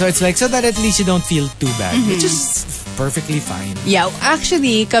 Diba? So it's like, so that at least you don't feel too bad. Which is perfectly fine. Yeah,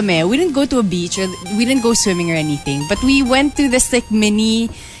 actually, we didn't go to a beach or we didn't go swimming or anything. But we went to this like mini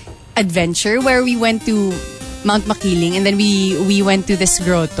adventure where we went to Mount Makiling and then we went to this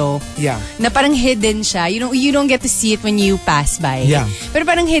grotto. Yeah. Na parang hidden siya. You don't get to see it when you pass by. Yeah. Pero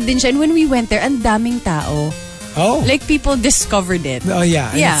parang hidden siya. And when we went there, ang daming tao. Oh. Like people discovered it. Oh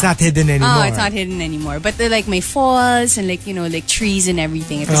yeah. And it's not hidden anymore. Oh, it's not hidden anymore. But like my falls and like trees and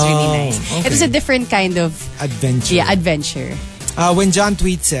everything. It was really nice. Okay. It was a different kind of adventure. Yeah, adventure. When John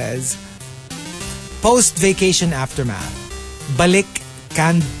Tweet says, post vacation aftermath, balik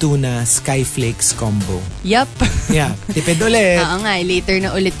canned tuna skyflakes combo. Yup. Yeah, tipid ulit. Oo nga, later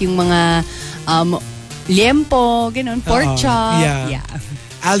na ulit yung mga liempo, ganun, pork chop. Yeah.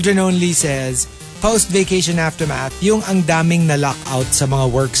 Aldrin only says, post-vacation aftermath, yung ang daming na-lockout sa mga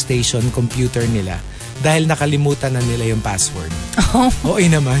workstation computer nila dahil nakalimutan na nila yung password. Oo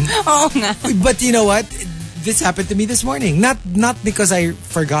naman. Oo nga. But you know what? This happened to me this morning. Not because I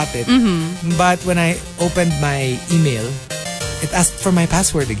forgot it, but when I opened my email, it asked for my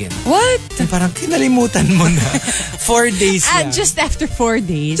password again. What? And parang kinalimutan mo na. 4 days na. Just after 4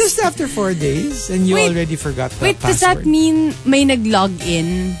 days? Just after 4 days. And you already forgot the password. Does that mean may nag-log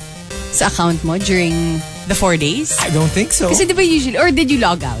in sa account mo during the 4 days? I don't think so. Kasi di ba usually, or did you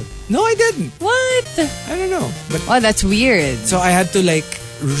log out? No, I didn't. What? I don't know. But that's weird. so I had to like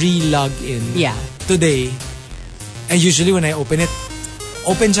re-log in today. And usually when I open it,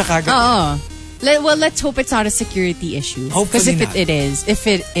 open siya kagad. Oo. Well, let's hope it's not a security issue. Because if it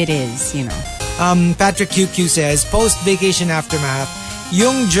is, you know. Patrick QQ says, post-vacation aftermath,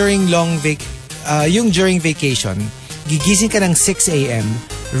 yung during vacation, gigising ka ng 6 a.m.,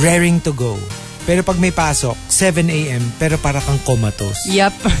 raring to go. Pero pag may pasok, 7 a.m., pero para kang comatose.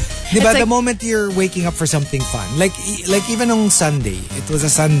 Yep. Diba, the moment you're waking up for something fun, like even on Sunday, it was a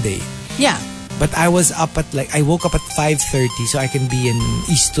Sunday. Yeah. But I was up at I woke up at 5:30 so I can be in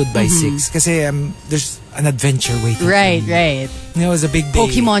Eastwood by 6. Kasi there's an adventure waiting for me. Right. It was a big day.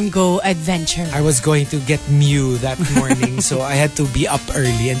 Pokemon Go adventure. I was going to get Mew that morning so I had to be up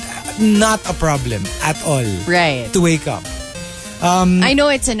early and not a problem at all. Right. To wake up. I know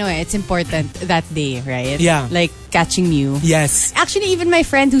it's important that day, right? Yeah. Like catching Mew. Yes. Actually, even my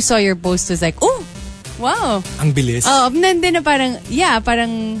friend who saw your post was like, oh, wow. Ang bilis. Nandun na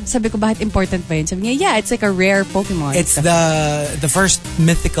parang sabi ko, bakit important ba yun? Sabi niya, it's like a rare Pokemon. It's the first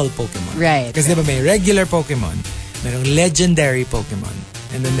mythical Pokemon. Right. Kasi diba may regular Pokemon, merong legendary Pokemon,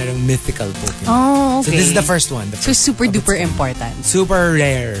 and then merong mythical Pokemon. Oh, okay. So this is the first one. So super duper important. Super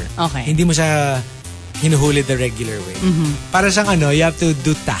rare. Okay. Hindi mo siya hinuhuli the regular way. Para siyang you have to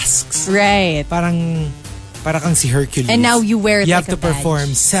do tasks. Right. Para kang si Hercules. And now you wear it you like have to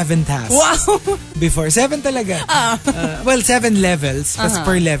perform 7 tasks. Wow! Before. 7 talaga. 7 levels. Tapos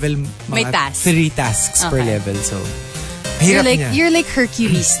per level, may task. 3 tasks per level. So, hirap niya. You're like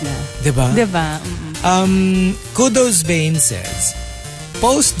Hercules na. Diba? Kudos Bane says,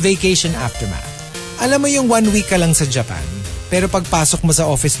 post-vacation aftermath. Alam mo yung 1 week ka lang sa Japan, pero pagpasok mo sa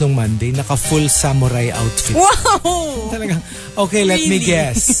office nung Monday, naka-full samurai outfit. Wow! Talagang, okay, let me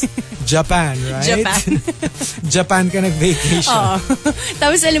guess. Japan, right? Japan ka nag-vacation.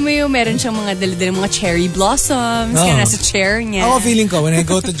 Tapos alam mo yung meron siyang mga dala-dala mga cherry blossoms kaya nasa chair niya. Ako feeling ko, when I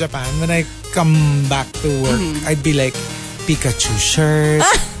go to Japan, when I come back to work, I'd be like, Pikachu shirt,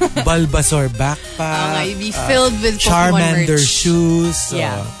 Bulbasaur backpack, you'd be filled with Charmander merch. shoes. So,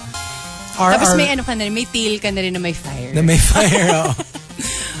 yeah. Tapos may ka na rin, may tail ka na rin na may fire. Na may fire,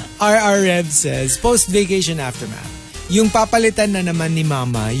 RR Rev says, post-vacation aftermath, yung papalitan na naman ni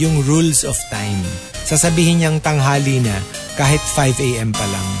Mama yung rules of time. Sasabihin niyang tanghali na kahit 5 a.m. pa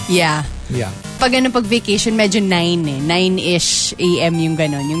lang. Yeah. Pag vacation, medyo 9 eh. 9-ish a.m. yung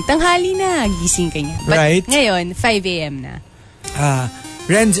ganon. Yung tanghali na, gising ka niya. But right. Ngayon, 5 a.m. na.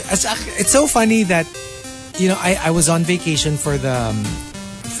 Renz, it's so funny that, I was on vacation for the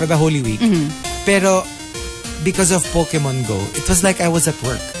Holy Week. Pero, because of Pokemon Go, it was like I was at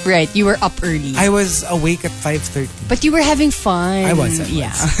work. Right, you were up early. I was awake at 5:30. But you were having fun. I was.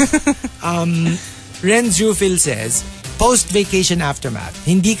 Yeah. Renz Rufil says, post-vacation aftermath,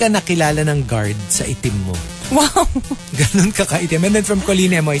 hindi ka nakilala ng guard sa itim mo. Wow! Ganun ka kaitim. And then from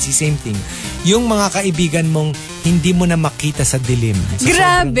Colleen MYC, same thing. Yung mga kaibigan mong hindi mo na makita sa dilim.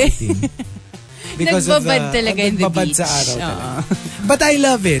 Grabe! Because nagbabad talaga in the beach. Sa araw talaga. But I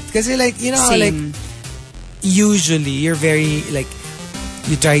love it. Kasi Same. Usually, you're very,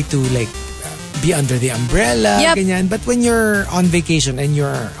 you try to, be under the umbrella, ganyan. But when you're on vacation and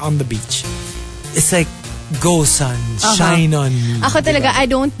you're on the beach, it's like, go sun, shine on me. Ako talaga, I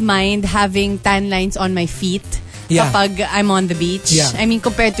don't mind having tan lines on my feet kapag I'm on the beach. Yeah. I mean,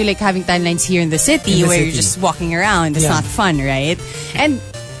 compared to having tan lines here in the city where you're just walking around. It's not fun, right? And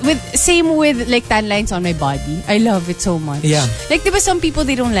same with tan lines on my body. I love it so much. Yeah. Diba some people,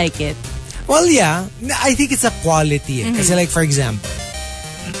 they don't like it. Well, yeah. I think it's a quality. Kasi for example,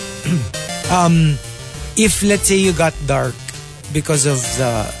 if let's say you got dark because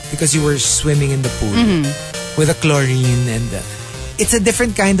you were swimming in the pool with a chlorine and it's a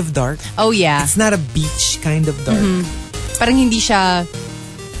different kind of dark. Oh yeah. It's not a beach kind of dark. Parang hindi siya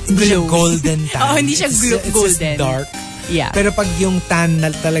golden tan. Hindi siya golden. It's just dark. Yeah. Pero pag yung tan na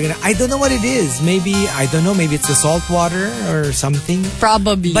talaga, I don't know what it is. Maybe it's the salt water or something.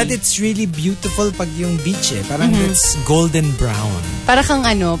 Probably. But it's really beautiful pag yung beach eh. Parang it's golden brown. Para kang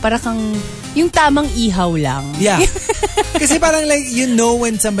yung tamang ihaw lang. Yeah. Kasi parang like, you know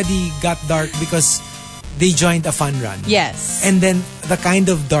when somebody got dark because they joined a fun run. Yes. And then the kind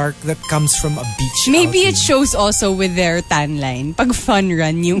of dark that comes from a beach. Maybe outing. it shows also with their tan line. Pag fun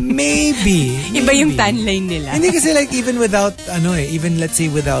run yung... Maybe. Iba yung tan line nila. Hindi kasi like even without, even let's say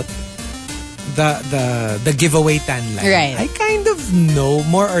without the giveaway tan line. Right. I kind of know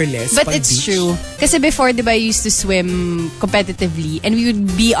more or less. But it's beach. true. Kasi before, diba, I used to swim competitively and we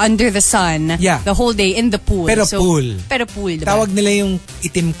would be under the sun the whole day in the pool. Pero pool. Pero pool, diba? Tawag nila yung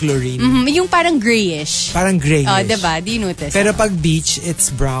itim chlorine. Yung parang grayish. Parang grayish. Diba? Do you notice? Pero pag beach, it's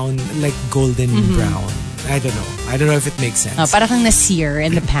brown, like golden brown. I don't know if it makes sense. Parang kang na-sear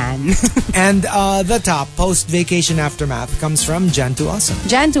in the pan. And the top, post-vacation aftermath, comes from Jan to Awesome.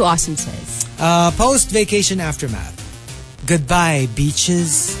 Jan to Awesome says, post-vacation aftermath. Goodbye,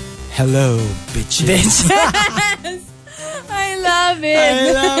 beaches. Hello, bitches. I love it.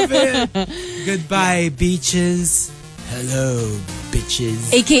 I love it. Goodbye, beaches. Hello,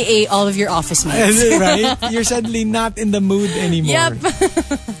 bitches. AKA all of your office mates. Right? You're suddenly not in the mood anymore. Yep.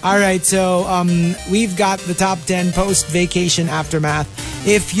 All right, so we've got the top 10 post-vacation aftermath.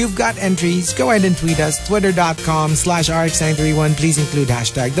 If you've got entries, go ahead and tweet us. Twitter.com/RX931. Please include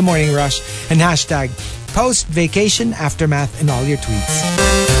hashtag The Morning Rush and hashtag post-vacation aftermath in all your tweets.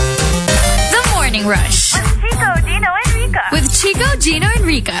 The Morning Rush. With Chico, Gino, and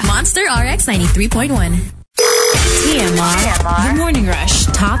Rica. Monster RX 93.1. TMR. The Morning Rush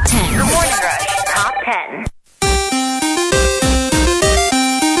Top 10. The Morning Rush Top 10.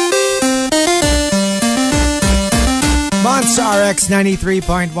 Monster RX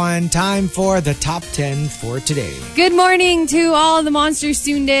 93.1. Time for the top 10 for today. Good morning to all the monsters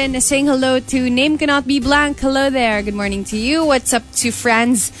tuned in. Saying hello to Name Cannot Be Blank. Hello there. Good morning to you. What's up to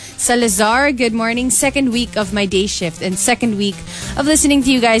Franz Salazar? Good morning. Second week of my day shift and second week of listening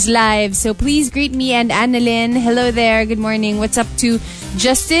to you guys live. So please greet me and Annalyn. Hello there. Good morning. What's up to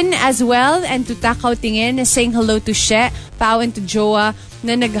Justin as well and to Takaw Tingin. Saying hello to She, Pao, and to Joa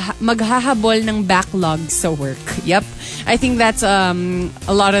na maghahabol ng backlog sa work. Yep. I think that's a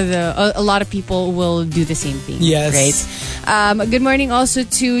lot of people will do the same thing. Yes. Right? Good morning also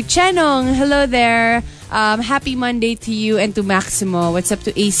to Chenong. Hello there. Happy Monday to you and to Maximo. What's up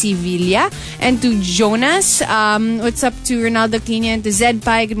to AC Villa and to Jonas? What's up to Ronaldo Quina and to Zed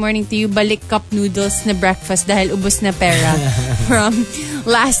Pai? Good morning to you. Balik cup noodles na breakfast dahil ubos na pera from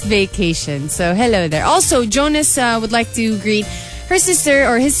last vacation. So hello there. Also, Jonas would like to greet her sister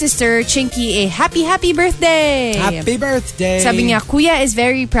or his sister, Chinky, a happy birthday! Happy birthday! Sabi niya, Kuya is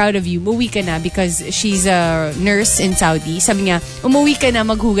very proud of you. Umuwi ka na because she's a nurse in Saudi. Sabi niya, umuwi ka na,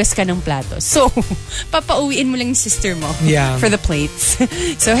 maghugas ka ng platos. So, papauwiin mo lang yung sister mo for the plates.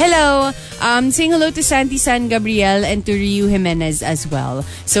 So, hello! Saying hello to Santi San Gabriel and to Ryu Jimenez as well.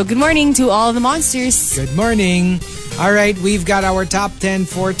 So, good morning to all the monsters. Good morning. All right, we've got our top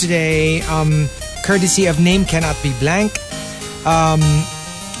 10 for today. Courtesy of Name Cannot Be Blank.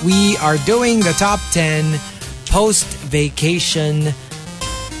 We are doing the top 10 post-vacation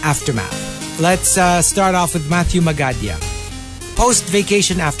aftermath. Let's start off with Matthew Magadia.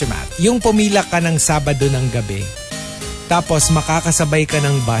 Post-vacation aftermath. Yung pumila ka ng Sabado ng gabi. Tapos makakasabay ka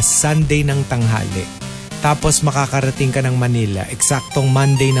ng bus Sunday ng tanghali. Tapos makakarating ka ng Manila eksaktong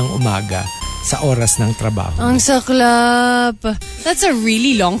Monday ng umaga sa oras ng trabaho. Ang saklap. That's a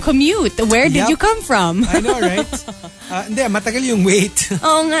really long commute. Where did you come from? I know, right? Hindi, matagal yung wait.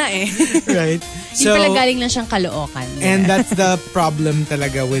 Oo nga eh. Right? So, yung pala galing lang siyang Caloocan. And that's the problem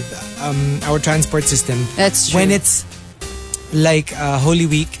talaga with our transport system. That's true. When it's like Holy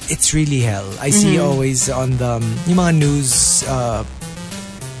Week, it's really hell. I see always on the yung mga news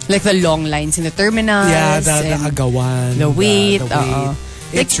like the long lines in the terminals. Yeah, the agawan. The wait.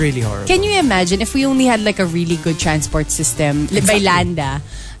 It's really horrible. Can you imagine if we only had like a really good transport system by Landa?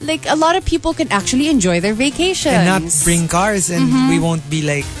 Like a lot of people can actually enjoy their vacations. And not bring cars and we won't be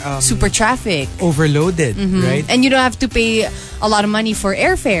like super traffic. Overloaded, right? And you don't have to pay a lot of money for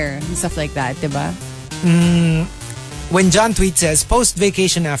airfare and stuff like that, diba? When John Tweet says,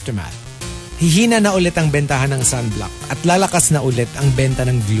 post-vacation aftermath, hihina na ulit ang bentahan ng sunblock at lalakas na ulit ang benta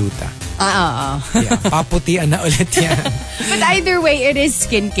ng gluta. Yeah, paputian na ulit yan. But either way, it is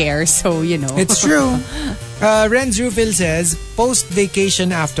skincare, so you know. It's true. Renz Rufil says,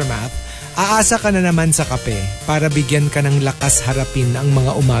 post-vacation aftermath, aasa ka na naman sa kape para bigyan ka ng lakas harapin ang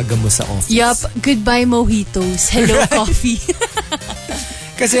mga umaga mo sa office. Yup. Goodbye mojitos. Hello coffee.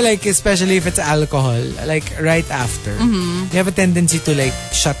 Kasi like, especially if it's alcohol, like right after, you have a tendency to like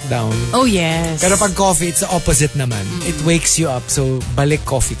shut down. Oh, yes. Pero pag coffee, it's the opposite naman. It wakes you up. So, balik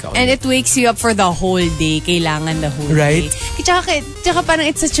coffee ka ulit. And it wakes you up for the whole day. Kailangan the whole right? day. Tsaka parang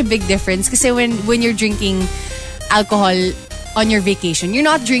it's such a big difference. Kasi when you're drinking alcohol on your vacation, you're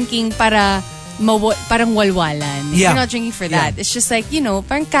not drinking parang walwalan. Yeah. You're not drinking for that. Yeah. It's just like,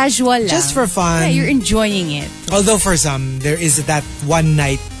 parang casual lang. Just for fun. Yeah, you're enjoying it. Although for some, there is that one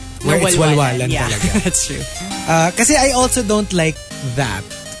night where it's walwalan talaga. That's true. Kasi I also don't like that.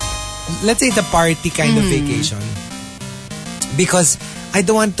 Let's say the party kind of vacation. Because I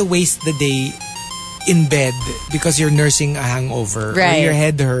don't want to waste the day in bed because you're nursing a hangover. Right. Or your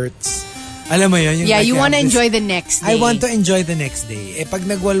head hurts. Alam mo yun? Yeah, you want to enjoy the next day. I want to enjoy the next day. Pag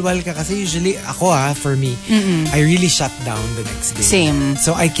nagwalwal ka, kasi usually, for me, I really shut down the next day. Same.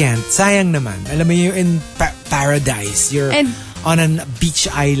 So I can't. Sayang naman. Alam mo, you're in paradise. You're on a beach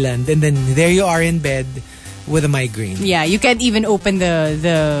island. And then there you are in bed with a migraine. Yeah, you can't even open the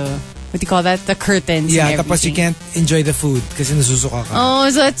what do you call that? The curtains. Yeah, and tapos you can't enjoy the food kasi nasusuka ka. Oh,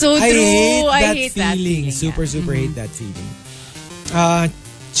 so that's so true. I hate that feeling. Super hate that feeling.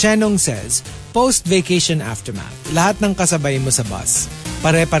 Chenong says, post-vacation aftermath, lahat ng kasabay mo sa bus,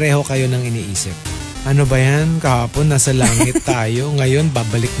 pare-pareho kayo ng iniisip. Ano ba yan? Kahapon nasa langit tayo. Ngayon,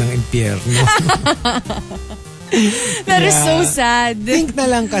 babalik ng impyerno. That is so sad. Think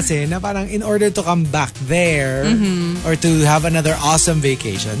na lang kasi na parang in order to come back there or to have another awesome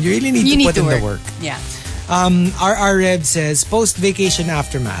vacation, you really need to put in the work. Yeah. RR Rev says, post-vacation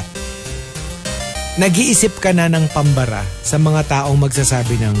aftermath, nag-iisip ka na ng pambara sa mga taong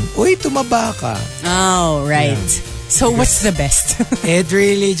magsasabi ng, uy, tumaba ka. Oh, right. Yeah. So what's the best? It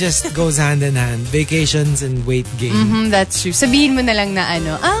really just goes hand in hand. Vacations and weight gain. That's true. Sabihin mo na lang na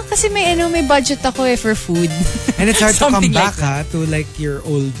kasi may budget ako for food. And it's hard to come back to like your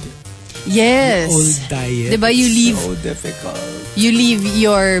old Yes. old diet. Diba you leave so difficult. You leave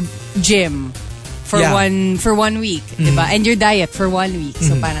your gym for one week, diba? And your diet for 1 week.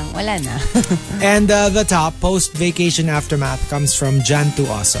 So parang wala na. And the top post-vacation aftermath comes from Jan to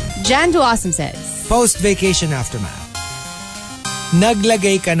Awesome. Jan to Awesome says, post-vacation aftermath.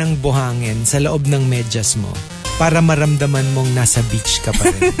 Naglagay ka ng buhangin sa loob ng medyas mo para maramdaman mong nasa beach ka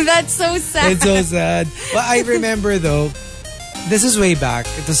pa rin. That's so sad. It's so sad. Well, I remember though, this is way back.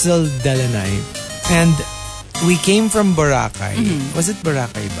 It was still Del and I. And we came from Boracay. Was it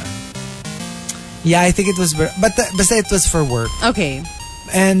Boracay ba? Yeah, I think it was, but it was for work. Okay.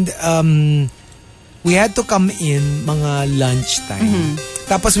 And we had to come in mga lunchtime.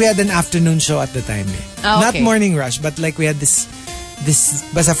 Tapos we had an afternoon show at the time. Oh, okay. Not morning rush, but like we had this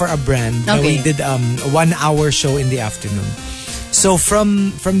basta for a brand. Okay. We did a 1 hour show in the afternoon. So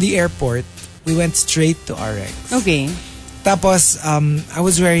from the airport, we went straight to RX. Okay. Tapos I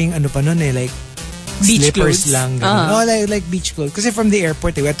was wearing like beach slippers clothes. lang. No, like beach clothes. Kasi from the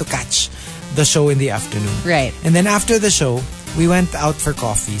airport, we had to catch the show in the afternoon. Right. And then after the show, we went out for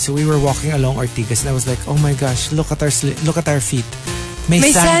coffee. So we were walking along Ortigas and I was like, oh my gosh, look at our feet.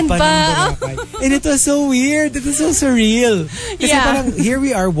 May sand pa ng Boracay. And it was so weird. It was so surreal. Kasi parang here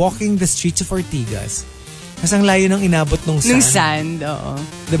we are walking the streets of Ortigas. Mas ang layo ng inabot ng sand. Nung sand, oo.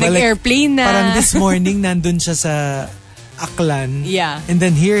 Diba? Nag-airplane na. Parang this morning, nandun siya sa Aklan. Yeah. And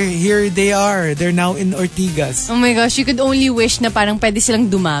then here they are. They're now in Ortigas. Oh my gosh, you could only wish na parang pwede silang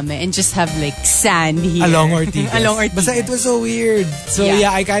dumami and just have like sand here. Along Ortigas. Along Ortigas. Basta it was so weird. So yeah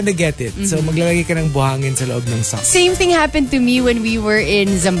I kind of get it. So maglalagay ka ng buhangin sa loob ng socks. Same thing happened to me when we were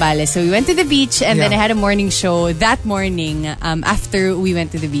in Zambales. So we went to the beach and then I had a morning show that morning after we went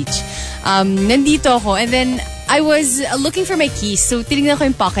to the beach. Nandito ako and then I was looking for my keys. So, tinignan ko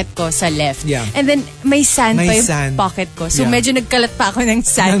yung pocket ko sa left. Yeah. And then, may sand pa yung sand. pocket ko. So, medyo nagkalat pa ako ng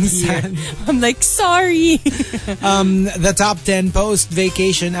sand here. I'm like, sorry. The top 10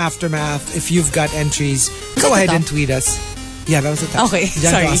 post-vacation aftermath. If you've got entries, go ahead and tweet us. Yeah, that was the top. Okay,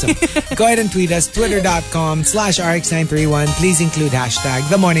 sorry. Awesome. Go ahead and tweet us. Twitter.com/RX931. Please include hashtag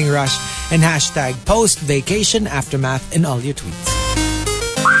The Morning Rush and hashtag post-vacation aftermath in all your tweets.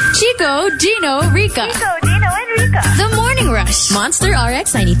 Chico, Gino, Rica. Chico, Gino, and Rica. The Morning Rush. Monster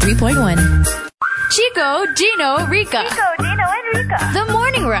RX 93.1. Chico, Gino, Rica. Chico, Gino, and Rica. The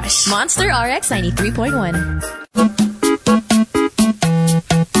Morning Rush. Monster RX 93.1.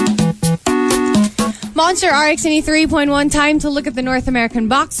 Monster RX 83.1, time to look at the North American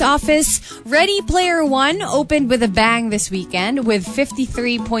box office. Ready Player One opened with a bang this weekend with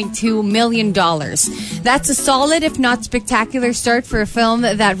 $53.2 million. That's a solid, if not spectacular, start for a film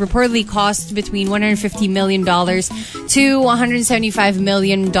that reportedly cost between $150 million to $175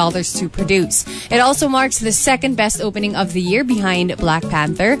 million to produce. It also marks the second best opening of the year behind Black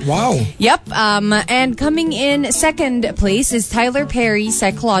Panther. Wow. Yep. And coming in second place is Tyler Perry's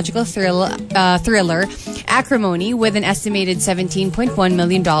psychological thriller Acrimony with an estimated $17.1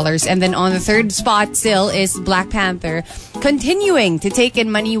 million. And then on the third spot still is Black Panther, continuing to take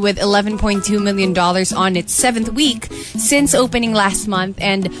in money with $11.2 million on its seventh week since opening last month.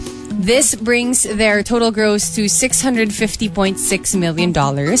 And this brings their total gross to $650.6 million.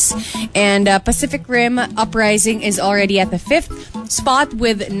 And Pacific Rim Uprising is already at the fifth spot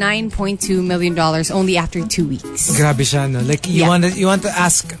with $9.2 million only after 2 weeks. Grabe siya, no? Like, you want to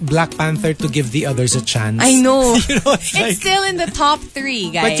ask Black Panther to give the others a chance. I know. You know, it's still in the top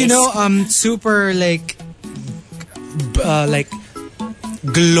 3, guys. But you know, super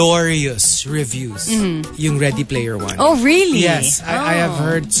glorious reviews yung Ready Player One. Oh, really? Yes. I have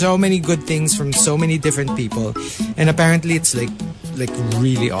heard so many good things from so many different people. And apparently it's like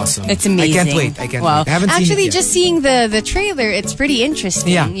really awesome. It's amazing. I can't wait. I haven't seen it yet. Just seeing the trailer, it's pretty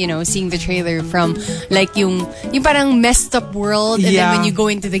interesting. Yeah. You know, seeing the trailer from like yung parang messed up world, and then when you go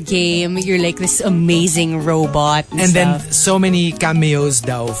into the game, you're like this amazing robot. And then so many cameos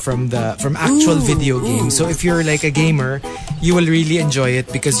daw from actual video games. So if you're like a gamer, you will really enjoy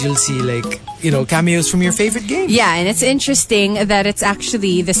it because you'll see cameos from your favorite game. Yeah, and it's interesting that it's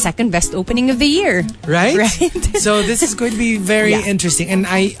actually the second best opening of the year. Right? Right? So this is going to be very interesting. And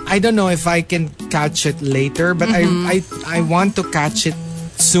I don't know if I can catch it later, but I want to catch it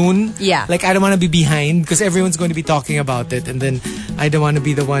soon. Yeah. Like, I don't want to be behind because everyone's going to be talking about it, and then I don't want to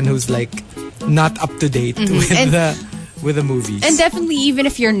be the one who's like not up to date with the movies. And definitely, even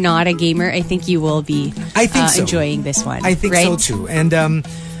if you're not a gamer, I think you will be enjoying this one. I think so too. And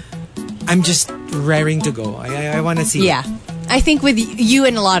I'm just raring to go. I want to see it. I think with you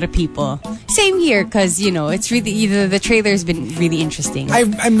and a lot of people. Same here, because, it's really, the trailer's been really interesting.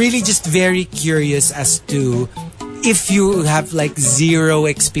 I'm really just very curious as to if you have like zero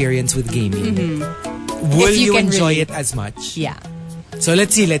experience with gaming, will you enjoy it as much? Yeah. So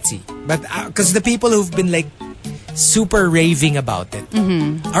let's see. But because the people who've been like super raving about it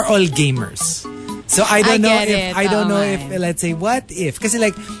are all gamers. So I don't know if let's say what if, because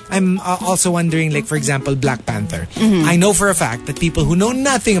like I'm also wondering, like, for example, Black Panther. I know for a fact that people who know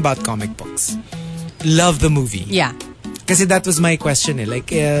nothing about comic books love the movie. Yeah. Because that was my question,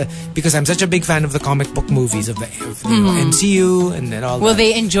 because I'm such a big fan of the comic book movies of the MCU and then all that. Will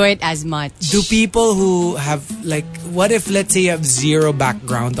they enjoy it as much? Do people who have, like, what if, let's say, you have zero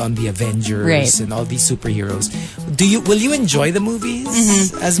background on the Avengers and all these superheroes? Will you enjoy the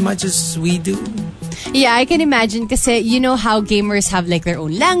movies as much as we do? Yeah, I can imagine, kasi you know how gamers have like their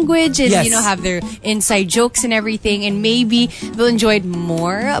own language and have their inside jokes and everything, and maybe they'll enjoy it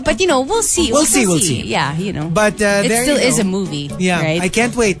more. But we'll see. We'll see. Yeah, But it still is a movie. Yeah, right? I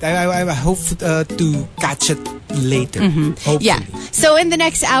can't wait. I hope to catch it later. Hopefully. Yeah. So in the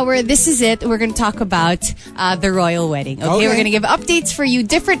next hour, this is it. We're going to talk about the royal wedding. Okay, we're going to give updates for you,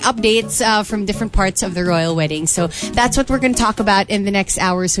 different updates from different parts of the royal wedding. So that's what we're going to talk about in the next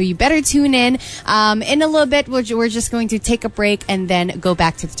hour. So you better tune in. In a little bit, we're just going to take a break and then go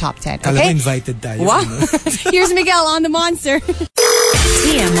back to the top 10. Okay? Kala mo invited tayo. Wow. Here's Miguel on the Monster.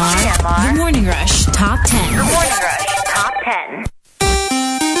 TMR. The Morning Rush Top 10. The Morning Rush Top 10.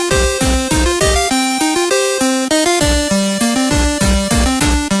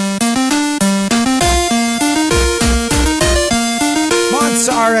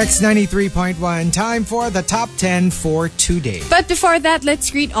 RX 93.1. Time for the top 10 for today. But before that,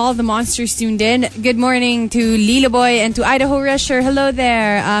 let's greet all the monsters tuned in. Good morning to Lilo Boy and to Idaho Rusher. Hello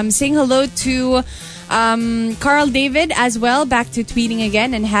there. Saying hello to Carl David as well. Back to tweeting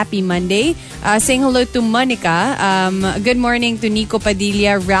again, and happy Monday. Saying hello to Monica. Good morning to Nico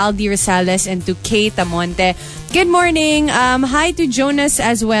Padilla, Raldi Rosales, and to Kay Tamonte. Good morning. Hi to Jonas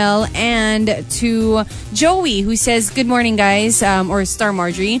as well, and to Joey, who says, good morning, guys, or Star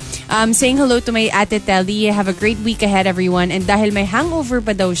Marjorie. Saying hello to my Ate Telly. Have a great week ahead, everyone. And dahil may hangover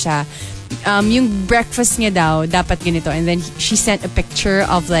pa daw siya, yung breakfast niya daw, dapat ganito. And then she sent a picture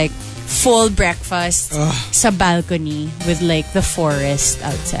of like full breakfast sa balcony with like the forest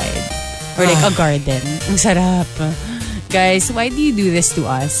outside. Or like a garden. Ang sarap. Guys, why do you do this to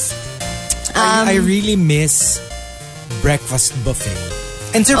us? I really miss breakfast buffet.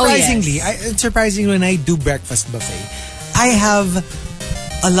 And surprisingly, surprisingly when I do breakfast buffet, I have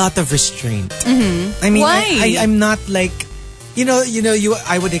a lot of restraint. Mm-hmm. I mean, why? I'm not like,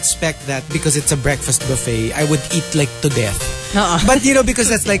 I would expect that because it's a breakfast buffet, I would eat like to death. But because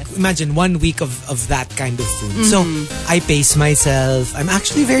that's like, imagine 1 week of that kind of food. So I pace myself. I'm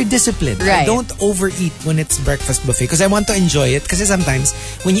actually very disciplined. Right. I don't overeat when it's breakfast buffet because I want to enjoy it. Because sometimes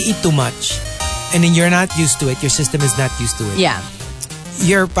when you eat too much and then you're not used to it, your system is not used to it. Yeah.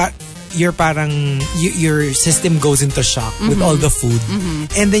 Your system goes into shock with all the food.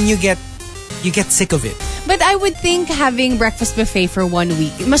 And then you get sick of it. But I would think having breakfast buffet for 1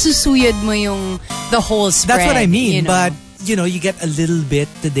 week, masusuyod mo the whole spread. That's what I mean. But you get a little bit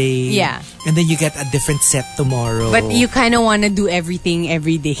today. Yeah. And then you get a different set tomorrow. But you kind of want to do everything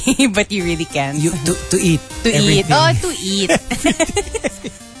every day, but you really can't. To eat. To everything. eat. Oh, to eat.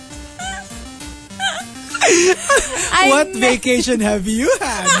 What vacation have you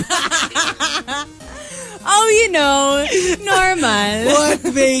had? Oh, normal. What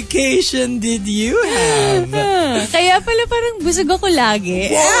vacation did you have? Kaya pala parang busog ako lagi.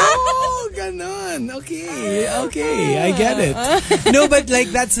 Oh, ganon. Okay, I get it. No, but like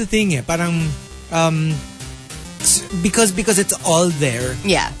that's the thing eh. Parang, because it's all there.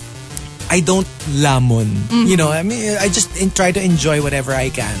 Yeah. I don't lamon. I mean, I just try to enjoy whatever I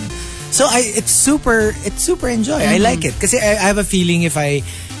can. So it's super enjoy. I like it because I have a feeling if I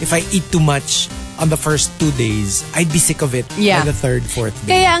eat too much on the first 2 days, I'd be sick of it by the third, fourth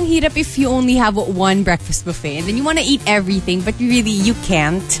day. Kaya ang hirap if you only have one breakfast buffet and then you want to eat everything but you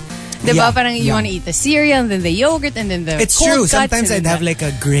can't. Diba? Parang you want to eat the cereal and then the yogurt and then the It's cold true. cuts Sometimes I'd have like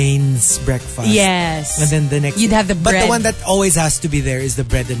a grains breakfast. Yes. And then the next... You'd have the bread. But the one that always has to be there is the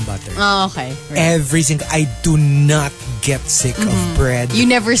bread and butter. Oh, okay. Right. Every single... I do not get sick of bread. You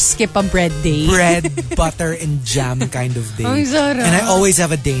never skip a bread day. Bread, butter, and jam kind of day. Ang sarap. And I always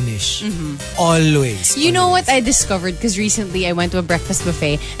have a Danish. Always. You know what I discovered? Because recently I went to a breakfast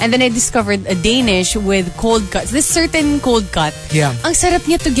buffet and then I discovered a Danish with cold cuts. This certain cold cut. Yeah. Ang sarap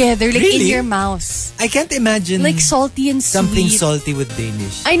niya together, like Really? in your mouth. I can't imagine Like salty and something sweet. salty with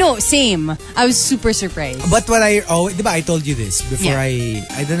Danish. I know, same. I was super surprised. But what diba I told you this before I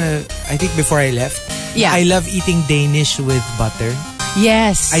don't know, I think before I left. Yeah. I love eating Danish with butter.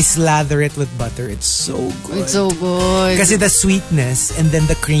 Yes. I slather it with butter. It's so good. It's so good. Kasi the sweetness and then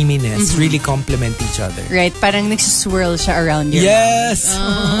the creaminess really complement each other. Right, parang nagsiswirl siya around your Yes.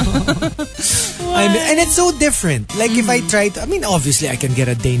 And it's so different. Like if I try to, I mean, obviously I can get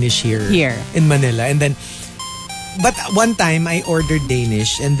a Danish here in Manila. And then, but one time I ordered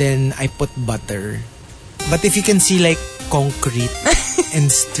Danish and then I put butter. But if you can see like concrete and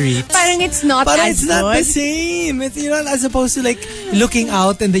streets. Parang it's not it's not the same. It's, as opposed to like looking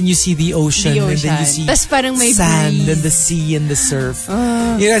out and then you see the ocean. And then you see tas parang may sand breeze. and the sea and the surf.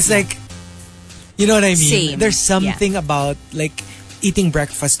 It's like, you know what I mean? Same. There's something about like eating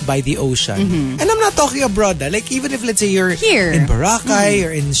breakfast by the ocean. And I'm not talking abroad. Like even if let's say you're here in Boracay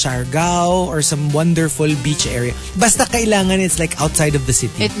or in Siargao or some wonderful beach area. Basta kailangan it's like outside of the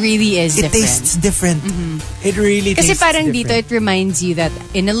city. It really is It different. tastes different. It really Kasi tastes parang different. dito, it reminds you that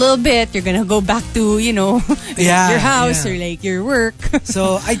in a little bit, you're gonna go back to, your house or like your work.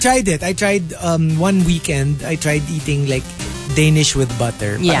 So I tried it. I tried one weekend, I tried eating like Danish with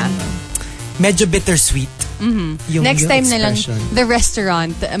butter. Yeah. Medyo bittersweet. Next time na lang, expression. the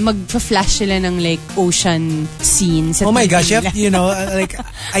restaurant, mag-flash sila ng like ocean scenes. Oh my gosh, like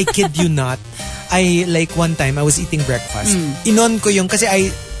I kid you not. I like one time I was eating breakfast. Inon ko yung kasi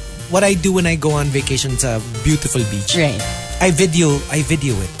what I do when I go on vacation sa beautiful beach. Right. I video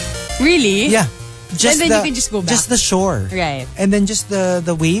it. Really? Yeah. And then you can just go back. Just the shore. Right. And then just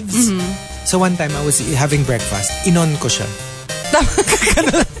the waves. So one time I was having breakfast. Inon ko siya.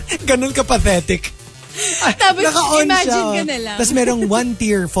 Ganun ka pathetic. Tapos Naka-on imagine siya. ka na lang. Tapos merong one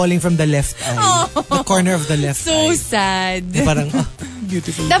tear falling from the left eye. The corner of the left So eye. sad. Parang,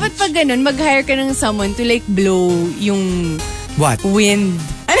 beautiful. Dapat pag ganun, mag-hire ka ng someone to like blow yung What? wind.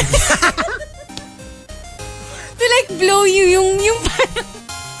 To like blow you yung parang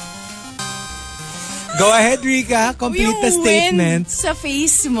Go ahead, Rica. Complete yung the statement. wind sa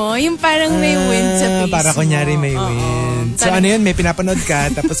face mo. Yung parang may wind sa face mo. Para kunyari may wind. So ano yun, may pinapanood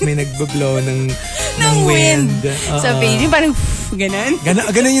ka tapos may nagbo-blow ng wind. Sa face. Yung parang ganon.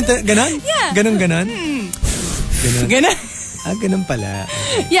 Ganon yung, ganon? Yeah. Ganon. Ganon. Ganon. Ganon pala.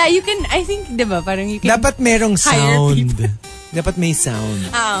 Yeah, you can, I think, diba, parang you can Dapat merong hire sound. people. Dapat may sound.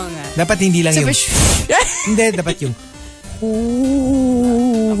 Oo nga. Dapat hindi lang yung... Hindi, dapat yung...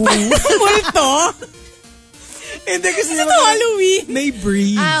 Multo? Hindi kasi Sa Halloween. may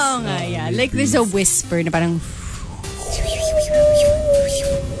breeze. Oo nga, yeah. Like there's a whisper na parang...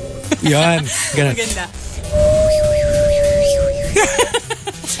 Yan. Ganon. Ganda.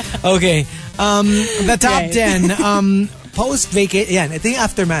 Okay. The top 10. Post-vacation. Yan, ito yung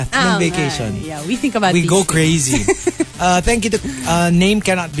aftermath ng vacation. Yeah, we think about We these go things. crazy. Thank you to Name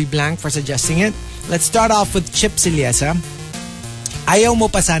Cannot Be Blank for suggesting it. Let's start off with Chip Siliesa. Ayaw mo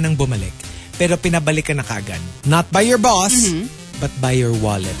pa sanang bumalik, pero pinabalik ka na kagad. Not by your boss, but by your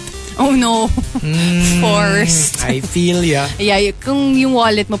wallet. Oh no. Forced. I feel ya. Yeah, kung yung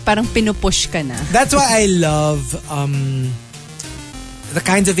wallet mo parang pinupush ka na. That's why I love the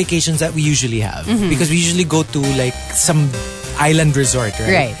kinds of vacations that we usually have. Because we usually go to like some island resort,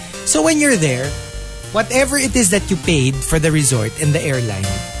 right? Right. So when you're there, whatever it is that you paid for the resort and the airline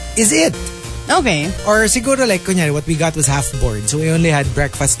is it. Okay. Or siguro like, kunyari, what we got was half board. So we only had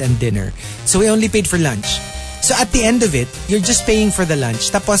breakfast and dinner. So we only paid for lunch. So at the end of it, you're just paying for the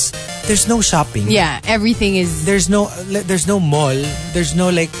lunch. Tapos, there's no shopping. Yeah, everything is... There's no mall. There's no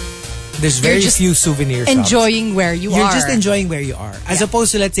like... There's very few souvenir shops. Enjoying where you are. You're just enjoying where you are. As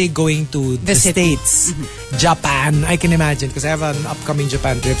opposed to, let's say, going to the States. Japan. I can imagine. Because I have an upcoming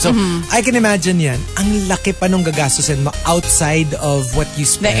Japan trip. So, I can imagine yan. Ang laki pa nung gagastusin mo outside of what you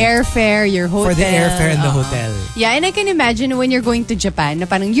spend. The airfare, your hotel. For the airfare and the hotel. Yeah, and I can imagine when you're going to Japan, na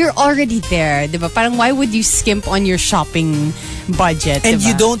parang you're already there, diba? Parang why would you skimp on your shopping budget, And diba?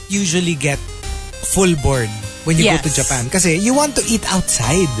 you don't usually get full board when you go to Japan. Kasi you want to eat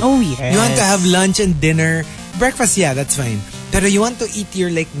outside. Oh, yes. You want to have lunch and dinner. Breakfast, yeah, that's fine. Pero you want to eat your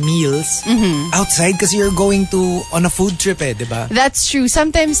like meals outside kasi you're going to on a food trip diba? That's true.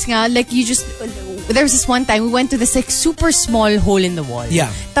 Sometimes nga, like you just... There was this one time, we went to this like super small hole in the wall. Yeah.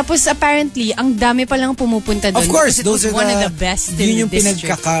 Tapos apparently, ang dami palang pumupunta doon. Of course, those are one of the best in yun yung the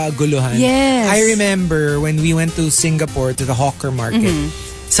district. pinagkakaguluhan. Yes. I remember when we went to Singapore to the hawker market,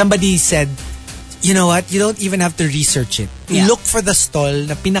 somebody said, you know what? You don't even have to research it. Yeah. Look for the stall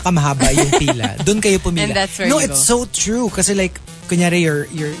na pinakamahaba yung pila. Doon kayo pumila. And that's where no, you it's go. so true. Kasi like, kunyari,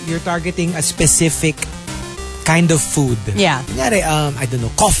 you're targeting a specific kind of food. Yeah. Kunyari, I don't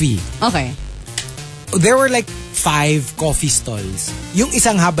know, coffee. Okay. There were like 5 coffee stalls. Yung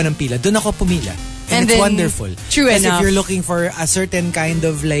isang haba ng pila, doon ako pumila. And it's then, wonderful. True Kasi enough. if you're looking for a certain kind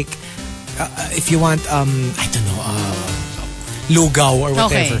of like, if you want, I don't know, lugaw or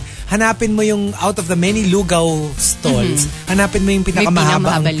whatever. Okay. Hanapin mo yung out of the many lugaw stalls, hanapin mo yung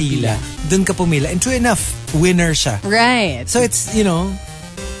pinakamahaba ang pila. Doon ka pumila. And true enough, winner siya. Right. So it's, you know.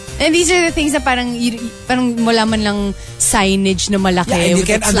 And these are the things na parang wala man lang signage na malaki. Yeah, and you with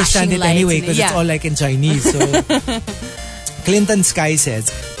can't like understand it flashing anyway lights. because it's all like in Chinese. So, Clinton Sky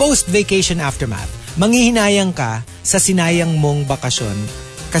says, post-vacation aftermath, manghihinayang ka sa sinayang mong bakasyon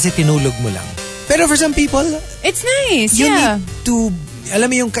kasi tinulog mo lang. Pero for some people, it's nice. you yeah. need to,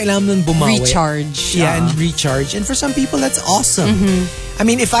 alam mo yung kailangan nun bumawi. Recharge. Yeah, and recharge. And for some people, that's awesome. I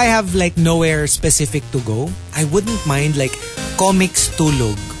mean, if I have like nowhere specific to go, I wouldn't mind like comics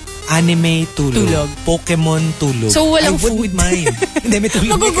tulog, anime tulog, Pokemon tulog. So walang I wouldn't food. mind. Hindi, may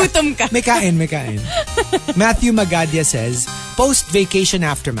tulog. Magugutom ka. May kain. Matthew Magadia says, post-vacation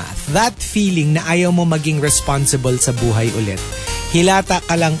aftermath, that feeling na ayaw mo maging responsible sa buhay ulit. Hilata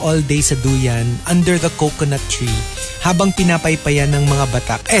ka lang all day sa duyan, under the coconut tree, habang pinapaypayan ng mga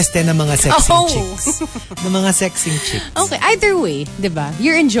batak, ng mga sexing chicks. Ng mga sexing chicks. Okay, either way, diba?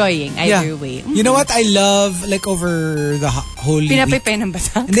 You're enjoying either way. You know what I love, like over the Holy Week? Pinapaypay ng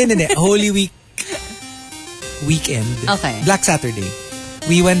batak? Hindi. Holy Week weekend. Okay. Black Saturday.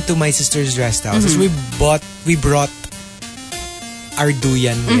 We went to my sister's rest house. We brought our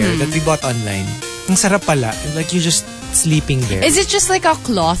duyan there that we bought online. Ang sarap pala. Like you're just sleeping there. Is it just like a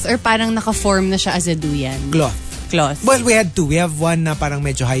cloth or parang naka-form na siya as a duyan? Cloth. Well, we had two. We have one na parang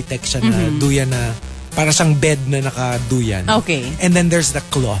medyo high-tech siya na duyan na para siyang bed na naka-duyan. Okay. And then there's the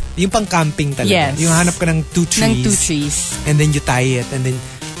cloth. Yung pang-camping talaga. Yes. Yung hanap ka ng 2 trees. Ng 2 trees. And then you tie it. And then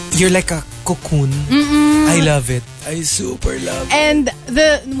you're like a cocoon. I love it. I super love it. And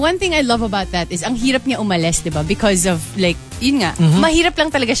the one thing I love about that is ang hirap niya umalis, diba? Because of like, yun nga, mahirap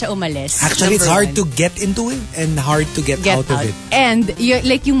lang talaga siya umalis. Actually, it's hard to get into it and hard to get out of it. And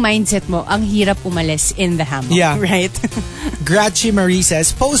like yung mindset mo, ang hirap umalis in the hammock. Yeah. Right? Grachi Marie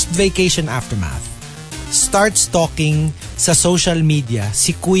says, post-vacation aftermath, start stalking sa social media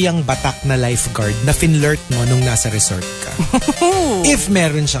si Kuyang Batak na lifeguard na finlirt mo nung nasa resort ka. If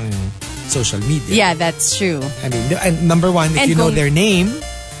meron siyang social media. Yeah, that's true. I mean, and number 1, if you know their name.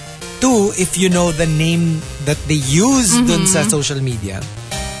 2, if you know the name that they use dun sa social media.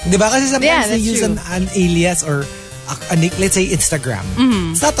 Diba? Kasi sometimes they use an alias or let's say Instagram.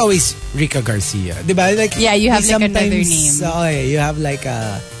 It's not always Rica Garcia. Diba? Like, yeah, you have like another name. You have like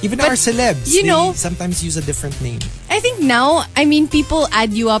even our celebs. You know, sometimes use a different name. I think now, I mean, people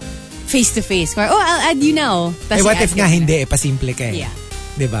add you up face to face. Oh, I'll add you now. What if nga hindi, pasimple ka eh. Yeah.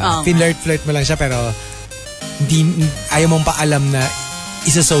 Diba? Flirt mo lang siya pero ayaw mong paalam na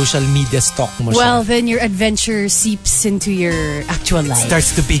isa-social media stalk mo siya. Well, then your adventure seeps into your actual life.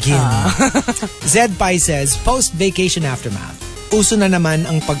 Starts to begin. Zed Pai says, post-vacation aftermath. Uso na naman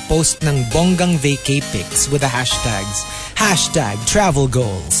ang pag-post ng bonggang vacay pics with the hashtags. Hashtag travel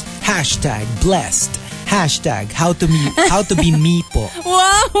goals. Hashtag blessed. Hashtag how to be me po.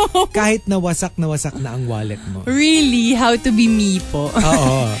 Wow! Kahit nawasak na ang wallet mo. Really? How to be me po?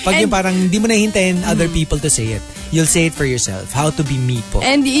 Oo. Pag yung parang hindi mo na hintayin other people to say it. You'll say it for yourself. How to be me po.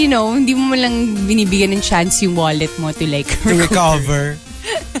 And hindi mo lang binibigyan ng chance yung wallet mo to like to recover.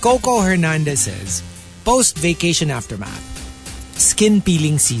 Coco Hernandez says, post-vacation aftermath. Skin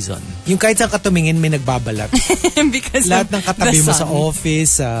peeling season. Yung kahit sa katumingin may nagbabalat. Because lahat ng katabi mo sa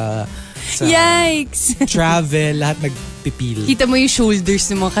office, sa yikes! travel, lahat nagpipil. Kita mo yung shoulders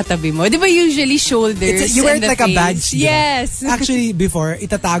ng mga katabi mo. Di ba usually shoulders you wear it and the like face? a badge. Yes. Actually, before,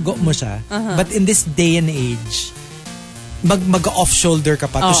 itatago mo siya. But in this day and age, mag-off shoulder ka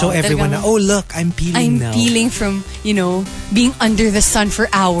pa to show everyone na, oh look, I'm peeling now. I'm peeling from, being under the sun for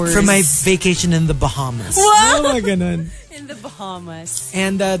hours. From my vacation in the Bahamas. Wow! Oh my ganun. In the Bahamas.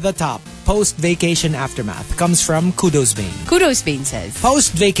 And the top, post-vacation aftermath, comes from Kudos Bane. Kudos Bane says,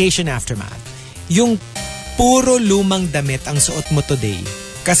 post-vacation aftermath, yung puro lumang damit ang suot mo today.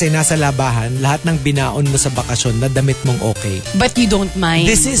 Kasi nasa labahan, lahat ng binaon mo sa bakasyon na damit mong okay. But you don't mind.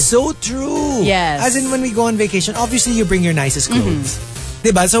 This is so true. Yes. As in when we go on vacation, obviously you bring your nicest clothes.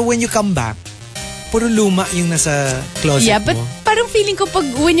 Diba? So when you come back, puro luma yung nasa closet mo. Yeah, but parang feeling ko pag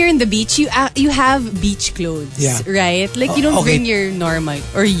when you're in the beach, you have beach clothes, right? Like you don't bring your normal,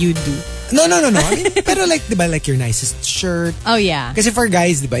 or you do. No. I mean, pero like, diba, like your nicest shirt. Oh yeah. Kasi for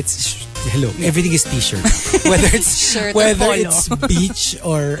guys, diba, it's everything is t-shirt. Whether it's shirt whether or polo. it's beach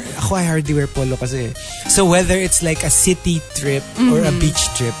or ako I hardly wear polo kasi. So whether it's like a city trip or a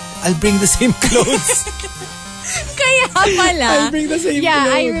beach trip, I'll bring the same clothes. Kaya pala. I'll bring the same Yeah,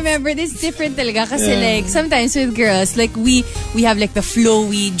 clothes. I remember this different talaga kasi like sometimes with girls like we have like the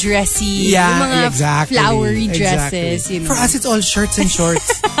flowy, dressy, yung mga flowery dresses, For us it's all shirts and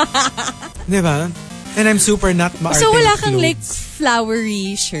shorts. Diba? And I'm super not maarte. So wala kang like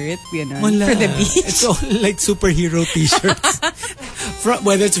flowery shirt, for the beach? It's all like superhero t-shirts.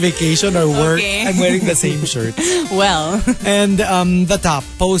 Whether it's vacation or work, I'm wearing the same shirt. Well. And the top,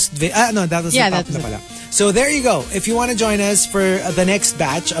 that was the top na pala. So there you go. If you want to join us for the next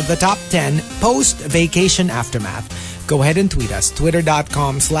batch of the top 10 post-vacation aftermath, go ahead and tweet us.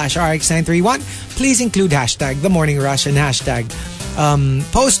 Twitter.com/RX931. Please include hashtag The Morning Rush and hashtag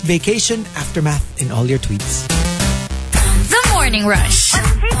post-vacation aftermath in all your tweets. The Morning Rush.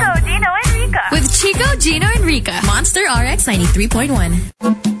 With Chico, Gino, and Rica. With Chico, Gino, and Rica. Monster RX 93.1.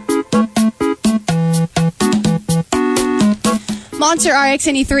 Monster RX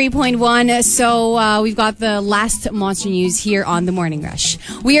 93.1. So we've got the last Monster news here on the Morning Rush.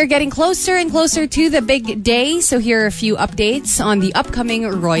 We are getting closer and closer to the big day. So here are a few updates on the upcoming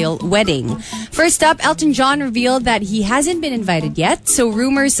royal wedding. First up, Elton John revealed that he hasn't been invited yet. So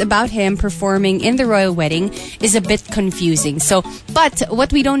rumors about him performing in the royal wedding is a bit confusing. But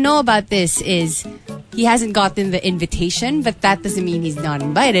what we don't know about this is he hasn't gotten the invitation, but that doesn't mean he's not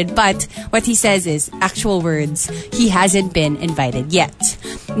invited. But what he says is, actual words, he hasn't been invited yet.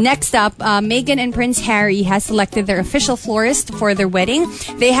 Next up, Meghan and Prince Harry has selected their official florist for their wedding.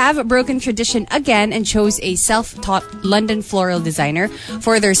 They have broken tradition again and chose a self-taught London floral designer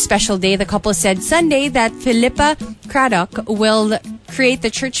for their special day. The couple said Sunday that Philippa Craddock will create the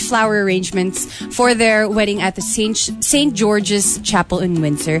church flower arrangements for their wedding at the St. George's Chapel in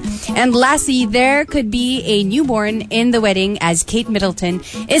Windsor. And lastly, there could be a newborn in the wedding as Kate Middleton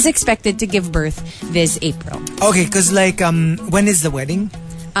is expected to give birth this April. Okay, because like, when is the wedding?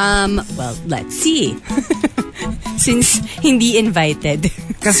 Well, let's see. Since hindi invited.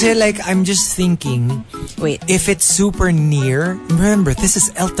 Kasi like, I'm just thinking, wait, if it's super near, remember, this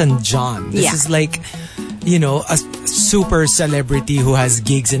is Elton John. This is like, a super celebrity who has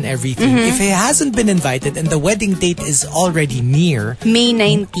gigs and everything. If he hasn't been invited and the wedding date is already near, May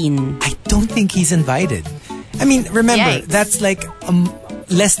 19. I don't think he's invited. I mean, remember, that's like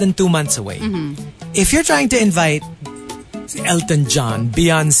less than 2 months away. If you're trying to invite Elton John,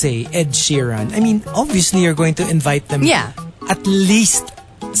 Beyonce, Ed Sheeran, I mean, obviously you're going to invite them at least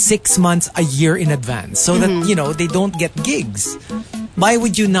 6 months, a year in advance so that, they don't get gigs. Why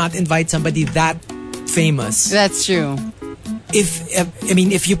would you not invite somebody that famous? That's true.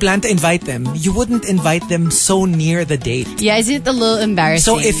 If you plan to invite them, you wouldn't invite them so near the date. Yeah, is it a little embarrassing?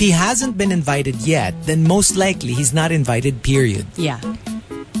 So if he hasn't been invited yet, then most likely he's not invited, period. Yeah.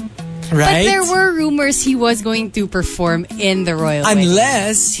 Right? But there were rumors he was going to perform in the royal wedding.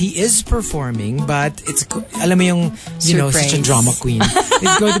 Unless he is performing, but it's, alam mo yung, you know, such a drama queen.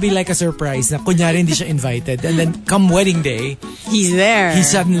 It's going to be like a surprise na kunyari hindi siya invited. And then come wedding day, he's there. He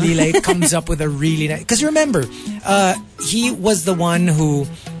suddenly like comes up with a really nice... Because remember, he was the one who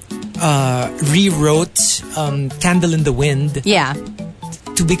rewrote Candle in the Wind. Yeah.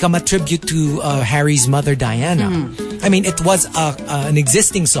 To become a tribute to Harry's mother, Diana. I mean, it was an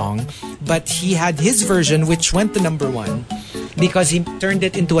existing song, but he had his version, which went to #1 because he turned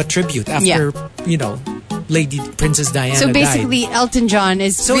it into a tribute after, you know, Lady Princess Diana So basically, died. Elton John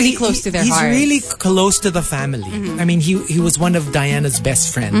is really close to their hearts. He's really close to the family. I mean, he was one of Diana's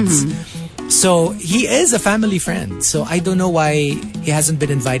best friends. So he is a family friend. So I don't know why he hasn't been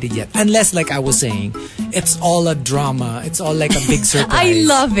invited yet. Unless, like I was saying, it's all a drama. It's all like a big surprise. I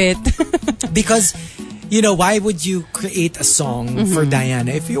love it. Because, you know, why would you create a song for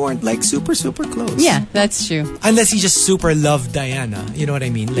Diana if you weren't like super, super close? Yeah, that's true. Unless you just super love Diana. You know what I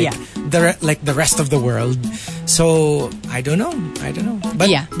mean? Like, the rest of the world. So, I don't know.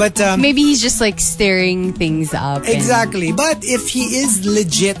 But maybe he's just like stirring things up. Exactly. But if he is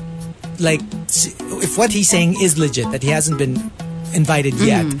legit, like, if what he's saying is legit, that he hasn't been invited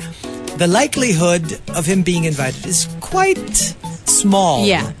yet, the likelihood of him being invited is quite small.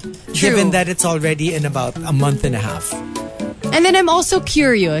 Yeah, true. Given that it's already in about a month and a half. And then I'm also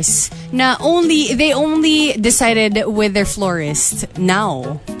curious na they only decided with their florist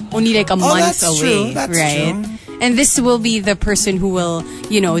now. Only like a month away. True. That's right? True. And this will be the person who will,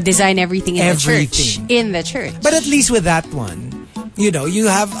 you know, design everything in the church. In the church. But at least with that one, you know, you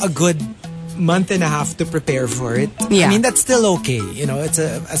have a good month and a half to prepare for it. Yeah. I mean, that's still okay. You know, it's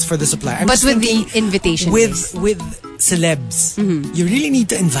as for the supply. But with the invitation with celebs, you really need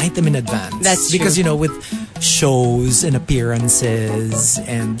to invite them in advance. That's true. Because, you know, with shows and appearances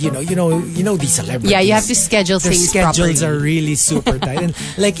and, you know these celebrities. Yeah, you have to schedule their things schedules properly. are really super tight. And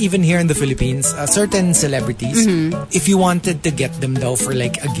like even here in the Philippines, certain celebrities, if you wanted to get them though for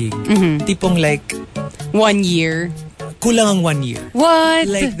like a gig, tipong like 1 year. Kulang ang 1 year. What?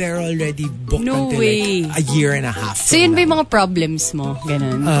 Like they're already booked No until way. like a year and a half. So yun ba yung mga problems mo?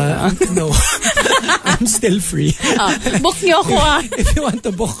 Ganun. No. I'm still free. Book niyo ako If you want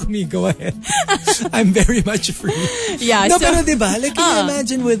to book me, go ahead. I'm very much free. Yeah. No, so, pero diba? Like, can you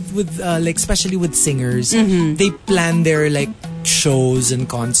imagine with like, especially with singers, they plan their like shows and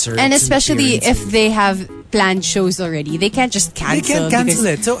concerts. And especially if appearances. they have planned shows already, they can't just cancel. They can't cancel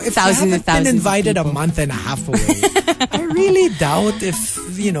it. So if you haven't been invited a month and a half away, I really doubt if,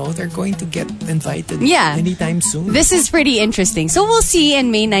 you know, they're going to get invited anytime soon. This is pretty interesting. So we'll see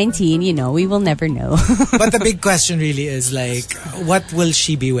in May 19, you know, we will never know. But the big question really is like, what will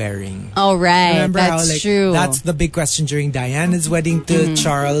she be wearing? Oh, right. Remember that's how, like, true. That's the big question during Diana's wedding to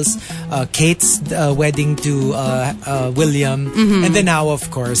Charles, Kate's wedding to William. And then now,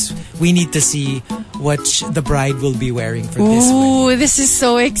 of course, we need to see what the bride will be wearing for this wedding. Ooh, this is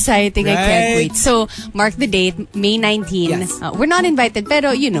so exciting. I can't Right? wait. So, mark the date, May 19. Yes. We're not invited, pero,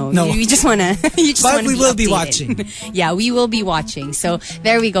 you know, No. you just wanna But we will be updated. watching. Yeah, we will be watching. So,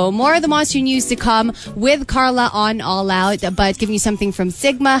 there we go. More of the Monster News to come with Carla on All Out, but giving you something from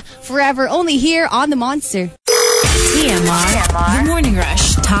Sigma forever, only here on The Monster. TMR. The Morning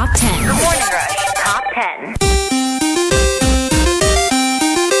Rush Top 10. The Morning Rush Top 10.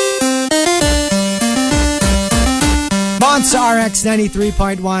 Monster RX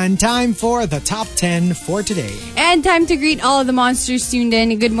 93.1. Time for the top 10 for today. And time to greet all of the monsters tuned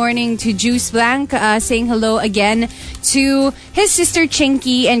in. Good morning to Juice Blanc, saying hello again to his sister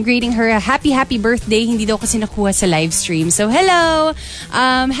Chinky and greeting her a happy birthday. Hindi daw kasi nakuha sa live stream. So hello!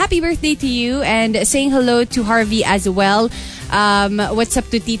 Happy birthday to you and saying hello to Harvey as well. What's up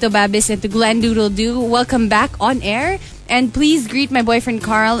to Tito Babis and to Glenn Doodle Doo. Welcome back on air. And please greet my boyfriend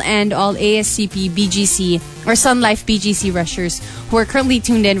Carl and all ASCP BGC or Sun Life BGC rushers who are currently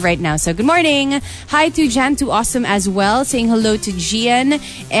tuned in right now. So good morning. Hi to Jan to Awesome as well. Saying hello to Gian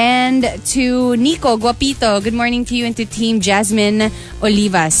and to Nico Guapito. Good morning to you and to Team Jasmine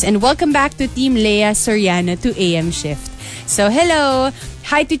Olivas. And welcome back to Team Lea Soriano to AM Shift. So hello.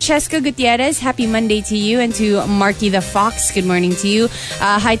 Hi to Cheska Gutierrez. Happy Monday to you. And to Marky the Fox. Good morning to you.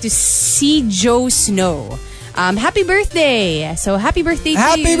 Hi to C. Joe Snow. Happy birthday! So happy birthday to you.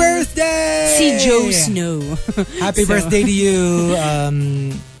 Happy birthday! See Joe Snow. Happy birthday to you,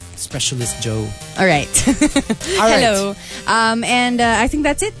 Specialist Joe. All right. All right. Hello. And I think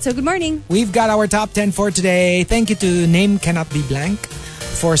that's it. So good morning. We've got our top 10 for today. Thank you to Name Cannot Be Blank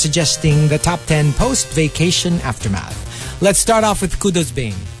for suggesting the top 10 post-vacation aftermath. Let's start off with Kudos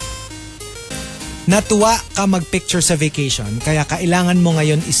Bane. Natuwa ka mag-picture sa vacation, kaya kailangan mo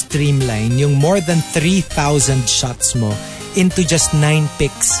ngayon i-streamline yung more than 3,000 shots mo into just 9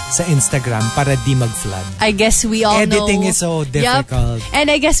 pics sa Instagram para di mag-flood. I guess we all know. Editing is so difficult. Yep. And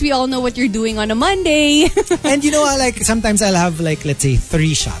I guess we all know what you're doing on a Monday. And you know, like, sometimes I'll have, like, let's say,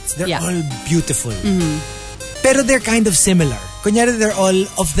 3 shots. They're all beautiful. Pero they're kind of similar. Kunyari, they're all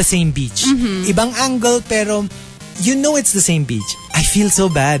of the same beach. Ibang angle, pero you know it's the same beach. I feel so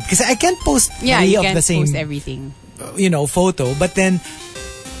bad because I can't post 3 of the same, post everything. Photo. But then,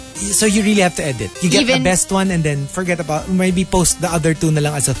 so you really have to edit. You get the best one and then forget about, maybe post the other 2 na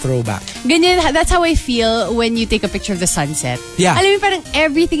lang as a throwback. Ganyan, that's how I feel when you take a picture of the sunset. Yeah. Alam mo, parang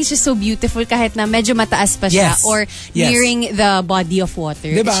everything is just so beautiful kahit na medyo mataas pa siya or nearing the body of water.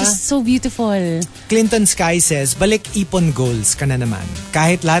 Diba? It's just so beautiful. Clinton Sky says, balik ipon goals ka na naman.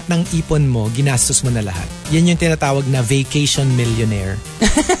 Kahit lahat ng ipon mo, ginastos mo na lahat. Yan yung tinatawag na vacation millionaire.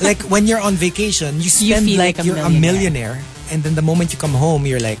 Like, when you're on vacation, you spend feel like you're a millionaire. And then the moment you come home,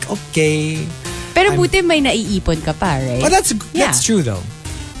 you're like, okay. Pero buti may naiipon ka pa, right? Oh, that's true though.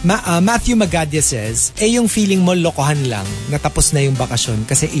 Matthew Magadia says, yung feeling mo lokohan lang, natapos na yung bakasyon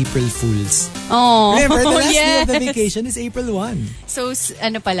kasi April Fools. Oh, remember, the last day of the vacation is April 1. So,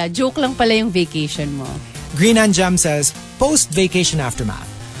 joke lang pala yung vacation mo. Green and Jam says, post-vacation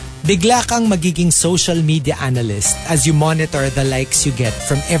aftermath. Bigla kang magiging social media analyst as you monitor the likes you get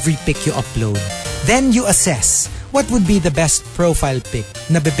from every pic you upload. Then you assess what would be the best profile pic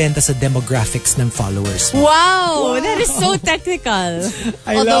na bebenta sa demographics ng followers. Wow! That is so technical.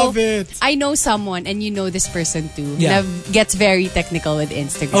 I love it. I know someone, and you know this person too, Yeah. na gets very technical with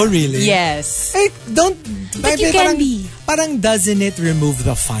Instagram. Oh, really? Yes. Hey, don't... But you can be. Parang doesn't it remove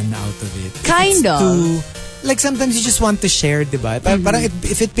the fun out of it? Kind of. Like sometimes you just want to share, diba? Parang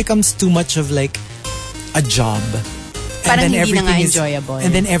if it becomes too much of like a job. Parang and then hindi na nga everything enjoyable.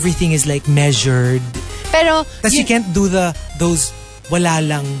 And then everything is like measured. Pero you can't do those wala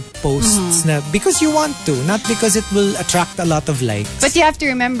lang posts na because you want to, not because it will attract a lot of likes. But you have to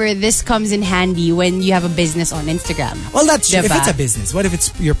remember, this comes in handy when you have a business on Instagram. Well, that's true. Diba? If it's a business. What if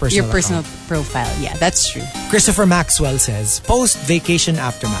it's your personal account? Profile. Yeah, that's true. Christopher Maxwell says, post-vacation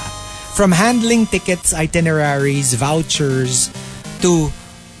aftermath. From handling tickets, itineraries, vouchers, to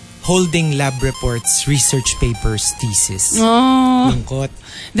holding lab reports, research papers, thesis. Oh, Lungkot.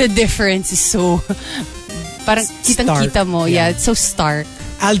 the difference is so... Parang kitang-kita mo. Yeah, it's so stark.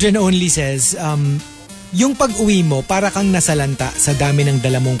 Aldrin only says, yung pag-uwi mo, para kang nasalanta sa dami ng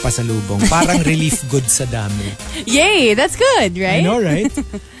dala mong pasalubong. Parang relief goods sa dami. Yay! That's good, right? I know, right?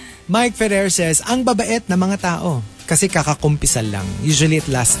 Mike Ferrer says, ang babait na mga tao. Kasi kakakumpisal lang. Usually it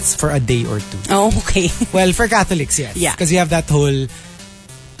lasts for a day or 2. Oh, okay. Well, for Catholics, yes. Yeah. Because you have that whole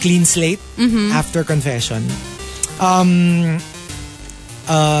clean slate after confession.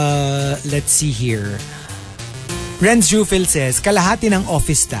 Let's see here. Renz Jufil says, kalahati ng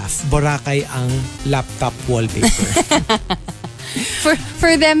office staff, Boracay ang laptop wallpaper.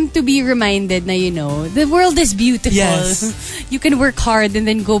 For them to be reminded na, the world is beautiful. Yes. You can work hard and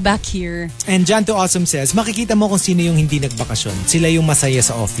then go back here. And Jan to Awesome says, makikita mo kung sino yung hindi nagbakasyon. Sila yung masaya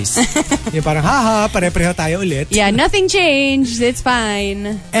sa office. Yung parang, haha, pare-pareho tayo ulit. Yeah, nothing changed. It's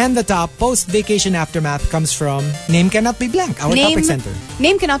fine. And the top post-vacation aftermath comes from Name Cannot Be Blank, our topic center.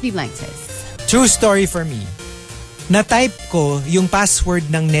 Name cannot be blank, says. True story for me. Na-type ko yung password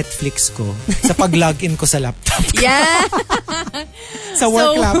ng Netflix ko sa pag-login ko sa laptop ko. Yeah. Sa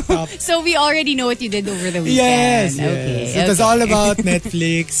work laptop. So we already know what you did over the weekend. Yes. Okay. It was all about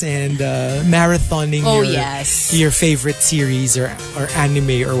Netflix and marathoning your favorite series or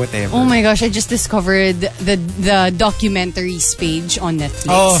anime or whatever. Oh my gosh, I just discovered the documentaries page on Netflix.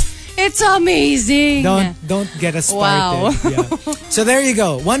 Oh. It's amazing. Don't get us started. Wow. Yeah. So there you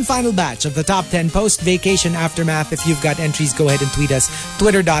go. One final batch of the top 10 post-vacation aftermath. If you've got entries, go ahead and tweet us.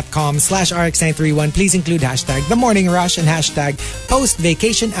 Twitter.com/RX931. Please include hashtag The Morning Rush and hashtag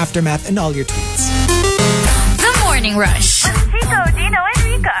post-vacation aftermath in all your tweets. The Morning Rush. With Chico, Gino, and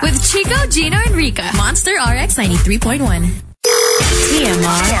Rica. With Chico, Gino, and Rica. Monster RX 93.1.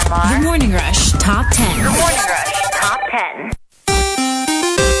 TMR. The Morning Rush Top 10. The Morning Rush Top 10.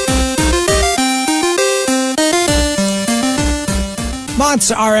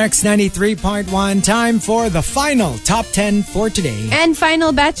 Monster RX 93.1. Time for the final top 10 for today. And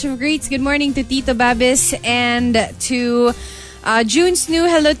final batch of greets. Good morning to Tito Babis and to June Snoo.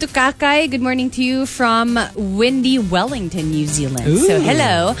 Hello to Kakay. Good morning to you from windy Wellington, New Zealand. Ooh, so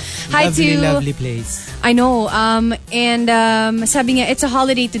hello. Hi to lovely place. I know. And sabi nga, it's a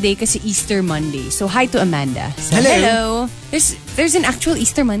holiday today kasi Easter Monday. So hi to Amanda. So, hello. There's an actual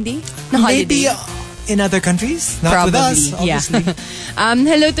Easter Monday na holiday. in other countries. Not Probably, with us, obviously. Yeah.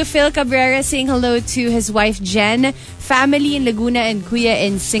 Hello to Phil Cabrera saying hello to his wife Jen, family in Laguna and Kuya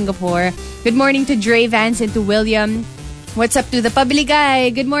in Singapore. Good morning to Dre Vance and to William. What's up to the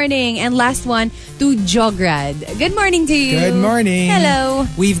Publicay? Good morning. And last one to Jograd. Good morning to you. Good morning. Hello.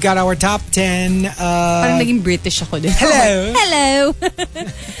 We've got our top 10. Parang naging British ako din. Hello. Hello.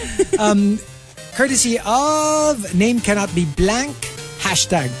 Courtesy of Name Cannot Be Blank.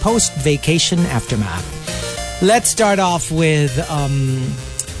 Hashtag Post Vacation Aftermath. Let's start off with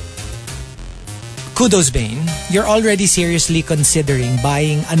Kudos Bane. You're already seriously considering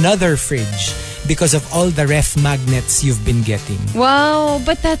buying another fridge because of all the ref magnets you've been getting. Wow,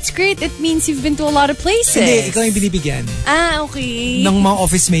 but that's great. It means you've been to a lot of places. Hindi, ikaw yung binibigyan. Okay. Ng mga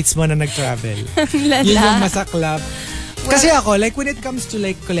office mates mo na nag-travel. Lala. Yun yung masaklap. Kasi ako, like when it comes to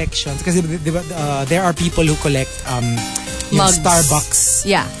like collections, kasi there are people who collect yung mugs. Starbucks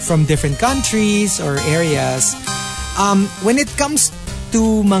from different countries or areas. When it comes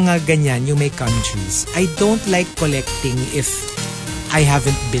to mga ganyan, yung may countries, I don't like collecting if I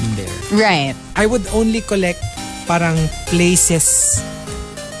haven't been there. Right. I would only collect parang places,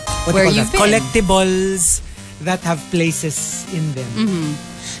 where you've been. Collectibles that have places in them. Mm-hmm.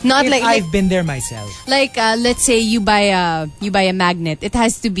 Not if like I've been there myself. Like let's say you buy a magnet. It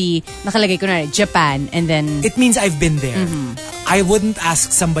has to be nakalagay kunwari Japan and then it means I've been there. Mm-hmm. I wouldn't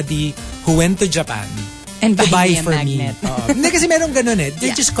ask somebody who went to Japan and to buy me a for magnet. me. Hindi kasi merong ganun eh.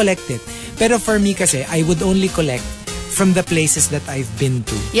 They just collect it. Pero for me kasi, I would only collect from the places that I've been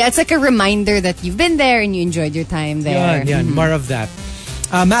to. Yeah, it's like a reminder that you've been there and you enjoyed your time there. Yan. More of that.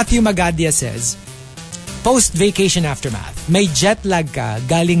 Matthew Magadia says, post-vacation aftermath, may jet lag ka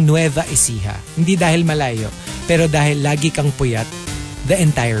galing Nueva Ecija. Hindi dahil malayo, pero dahil lagi kang puyat the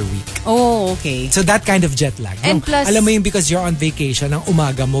entire week. Oh, okay. So that kind of jet lag. And plus, alam mo yung because you're on vacation, ang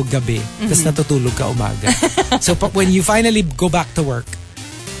umaga mo, gabi, tapos natutulog ka umaga. So when you finally go back to work,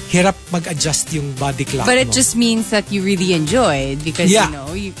 hirap mag-adjust yung body clock but it mo. just means that you really enjoyed because, you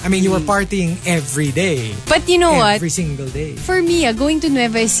know... you were partying every day. But you know what? Every single day. For me, going to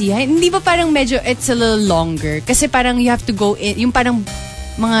Nueva Ecija, hindi ba parang medyo it's a little longer? Kasi parang you have to go in, yung parang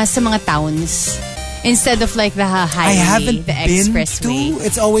sa mga towns instead of like the highway, I haven't the been expressway. to.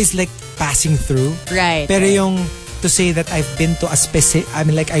 It's always like passing through. Right. Pero yung to say that I've been to a specific, I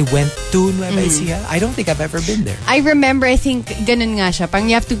went to Nueva Ecija, I don't think I've ever been there. I remember, I think, ganun nga siya. Parang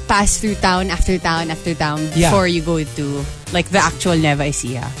you have to pass through town after town after town before you go to like the actual Nueva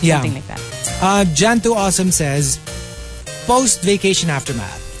Ecija. Something like that. Jan2 Awesome says, post-vacation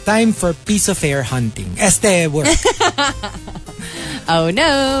aftermath, time for piece of air hunting. Work. Oh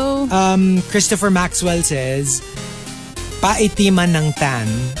no. Christopher Maxwell says, paitiman ng tan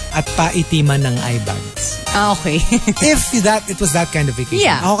at paitiman ng eye bags. Okay. If it was that kind of vacation.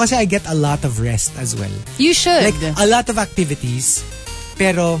 Yeah. Ako kasi I get a lot of rest as well. You should. Like a lot of activities,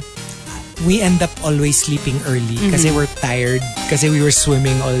 pero we end up always sleeping early kasi we're tired, kasi we were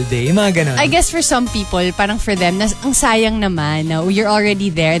swimming all day. Mga ganun. I guess for some people, parang for them, ang sayang naman na you're already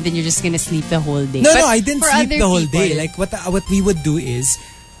there then you're just gonna sleep the whole day. No, but I didn't sleep the whole people, day. Like what we would do is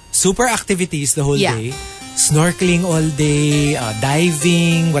super activities the whole day. Snorkeling all day,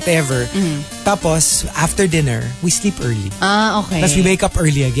 diving, whatever. Tapos, after dinner, we sleep early. Okay. Tapos we wake up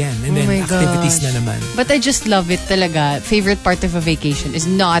early again. And then activities na naman. But I just love it talaga. Favorite part of a vacation is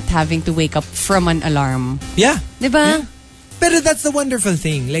not having to wake up from an alarm. Yeah. Diba? Yeah. But that's the wonderful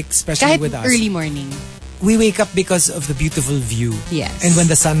thing. Like, especially Kahit with us. early morning. We wake up because of the beautiful view. Yes. And when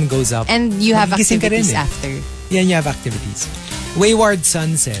the sun goes up. And you have magigising ka activities rin after. Yeah, you have activities. Wayward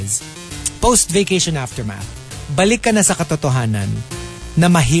Sun says, post-vacation aftermath, balik ka na sa katotohanan na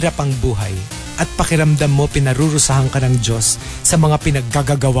mahirap ang buhay at pakiramdam mo pinarurusahan ka ng Diyos sa mga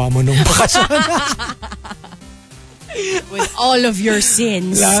pinaggagawa mo nung bakasyon. With all of your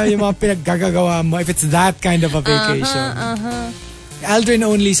sins. Yung mga pinaggagawa mo if it's that kind of a vacation. Aldrin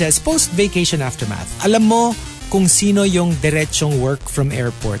only says, post-vacation aftermath, alam mo kung sino yung diretsong work from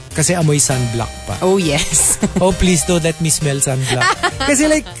airport kasi amoy sunblock pa. Oh, yes. Oh, please don't let me smell sunblock.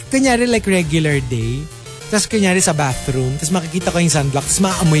 Kasi like, kunyari like regular day, tapos kunyari sa bathroom, tapos makikita ko yung sunblock, tapos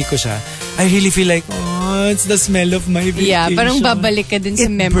maamoy ko siya. I really feel like, it's the smell of my vacation. Yeah, parang babalik ka din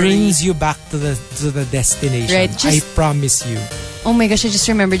sa memory. It brings you back to the destination. Right, I promise you. Oh my gosh, I just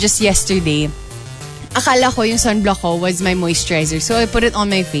remember just yesterday, akala ko yung sunblock ko was my moisturizer. So I put it on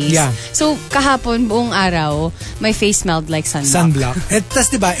my face. Yeah. So kahapon, buong araw, my face smelled like sunblock.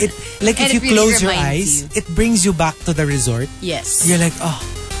 Tapos diba, like if you really close your reminds eyes, it brings you back to the resort. Yes. You're like, oh.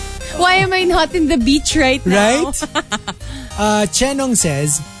 Why am I not in the beach right now? Right? Chenong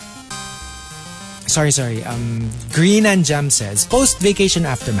says, sorry. Green and Jam says, post-vacation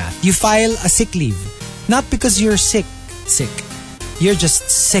aftermath, you file a sick leave. Not because you're sick. You're just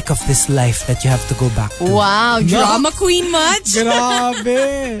sick of this life that you have to go back to. Wow, drama queen much?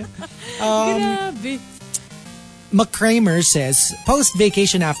 Grabe. Grabe. McCramer says,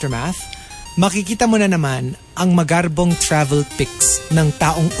 post-vacation aftermath, makikita mo na naman ang magarbong travel pics ng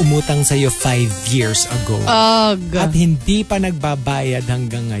taong umutang sa'yo 5 years ago. At hindi pa nagbabayad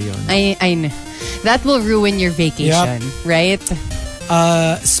hanggang ngayon. I know. That will ruin your vacation, right?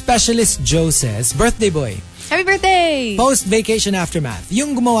 Specialist Joe says, birthday boy. Happy birthday! Post-vacation aftermath,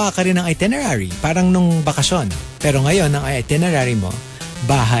 yung gumawa ka rin ng itinerary, parang nung bakasyon. Pero ngayon, ang itinerary mo,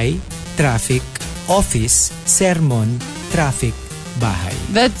 bahay, traffic, office, sermon, traffic, bahay.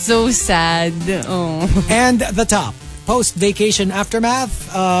 That's so sad. Oh. And the top, post-vacation aftermath,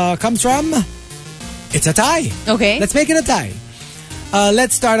 comes from, it's a tie. Okay. Let's make it a tie.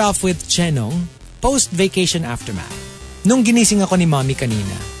 Let's start off with Chenong, post-vacation aftermath. Nung ginising ako ni Mommy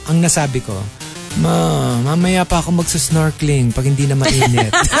kanina, ang nasabi ko, mamaya pa ako magsusnorkeling pag hindi na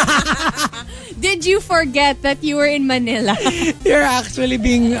mainit. Did you forget that you were in Manila? You're actually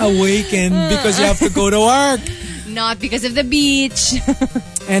being awakened because you have to go to work. Not because of the beach.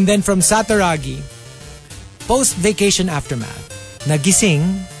 And then from Saturagi, post-vacation aftermath, nagising,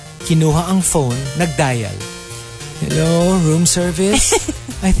 kinuha ang phone, nagdial. Hello, room service?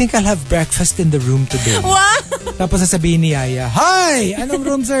 I think I'll have breakfast in the room today. What? Tapos sasabihin ni Yaya, Hi! Anong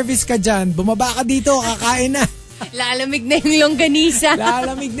room service ka dyan? Bumaba ka dito, kakain na. Lalamig na yung longganisa.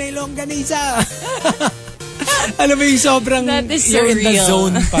 Lalamig na yung longganisa. Alam mo yung sobrang, that is so you're in the real.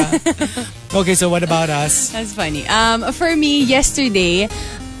 zone pa. Okay, so what about us? That's funny. For me, yesterday,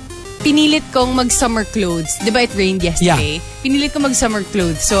 pinilit kong mag-summer clothes. Diba it rained yesterday? Yeah. Pinilit kong mag-summer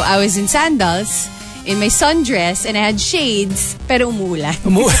clothes. So I was in sandals, in my sundress, and I had shades, pero umuulan.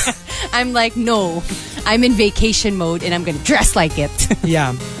 I'm like, no. I'm in vacation mode and I'm gonna dress like it.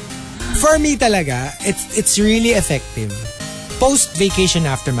 Yeah. For me talaga, it's really effective. Post-vacation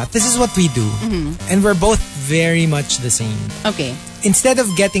aftermath, this is what we do. Mm-hmm. And we're both very much the same. Okay. Instead of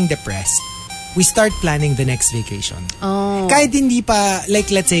getting depressed, we start planning the next vacation. Oh. Kahit hindi pa, like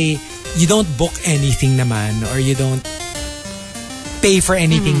let's say, you don't book anything naman or you don't pay for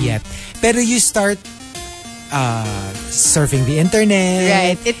anything yet. Pero you start surfing the internet.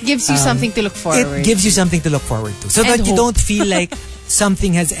 Right. It gives you something to look forward. It gives you something to look forward to. So And that you hope. don't feel like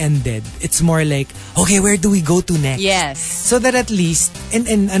something has ended. It's more like, okay, where do we go to next? Yes. So that at least, and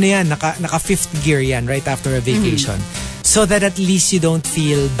ano yan, naka fifth gear yan right after a vacation. So that at least you don't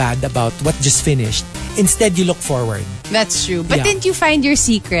feel bad about what just finished. Instead, you look forward. That's true. But Yeah. didn't you find your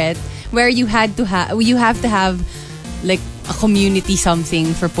secret where you have to have like a community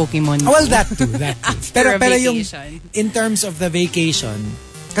something for Pokemon? Well, that too. After a pero yung, vacation. in terms of the vacation,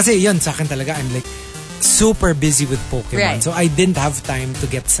 kasi yun, sa akin talaga, I'm like, super busy with Pokemon. Right. So I didn't have time to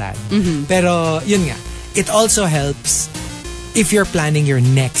get sad. Mm-hmm. Pero, yun nga, it also helps if you're planning your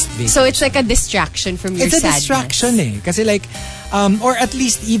next vacation. So it's like a distraction from your It's a sadness. distraction eh. Kasi like, or at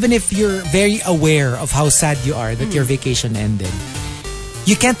least even if you're very aware of how sad you are that your vacation ended,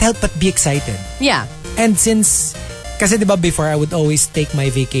 you can't help but be excited. Yeah. And since, kasi diba before I would always take my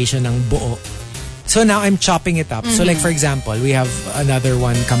vacation ng buo. So now I'm chopping it up. So like for example, we have another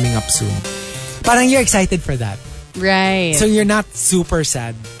one coming up soon. Parang you're excited for that. Right. So you're not super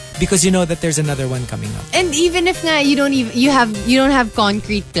sad because you know that there's another one coming up. And even if nga you don't have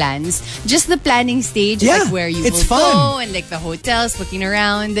concrete plans, just the planning stage, Yeah, like where you it's will fun. go and like the hotels, looking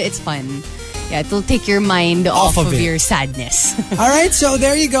around, it's fun. Yeah, it'll take your mind off of it. your sadness. All right, so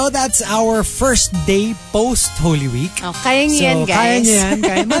there you go. That's our first day post Holy Week. Oh, kaya niyo yan, guys. Kaya niyo yan.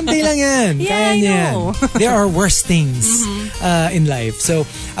 Kaya Monday lang yan. Yeah, kaya I niyo know. yan. There are worse things in life. So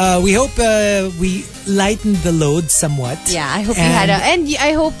we hope we lightened the load somewhat. Yeah, I hope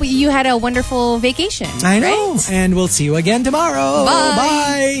I hope you had a wonderful vacation. I know. Right? And we'll see you again tomorrow. Bye.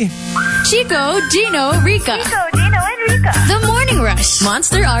 Bye. Chico, Gino, Rica. Chico, Gino, and Rica. The Morning Rush.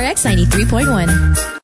 Monster RX 93.1.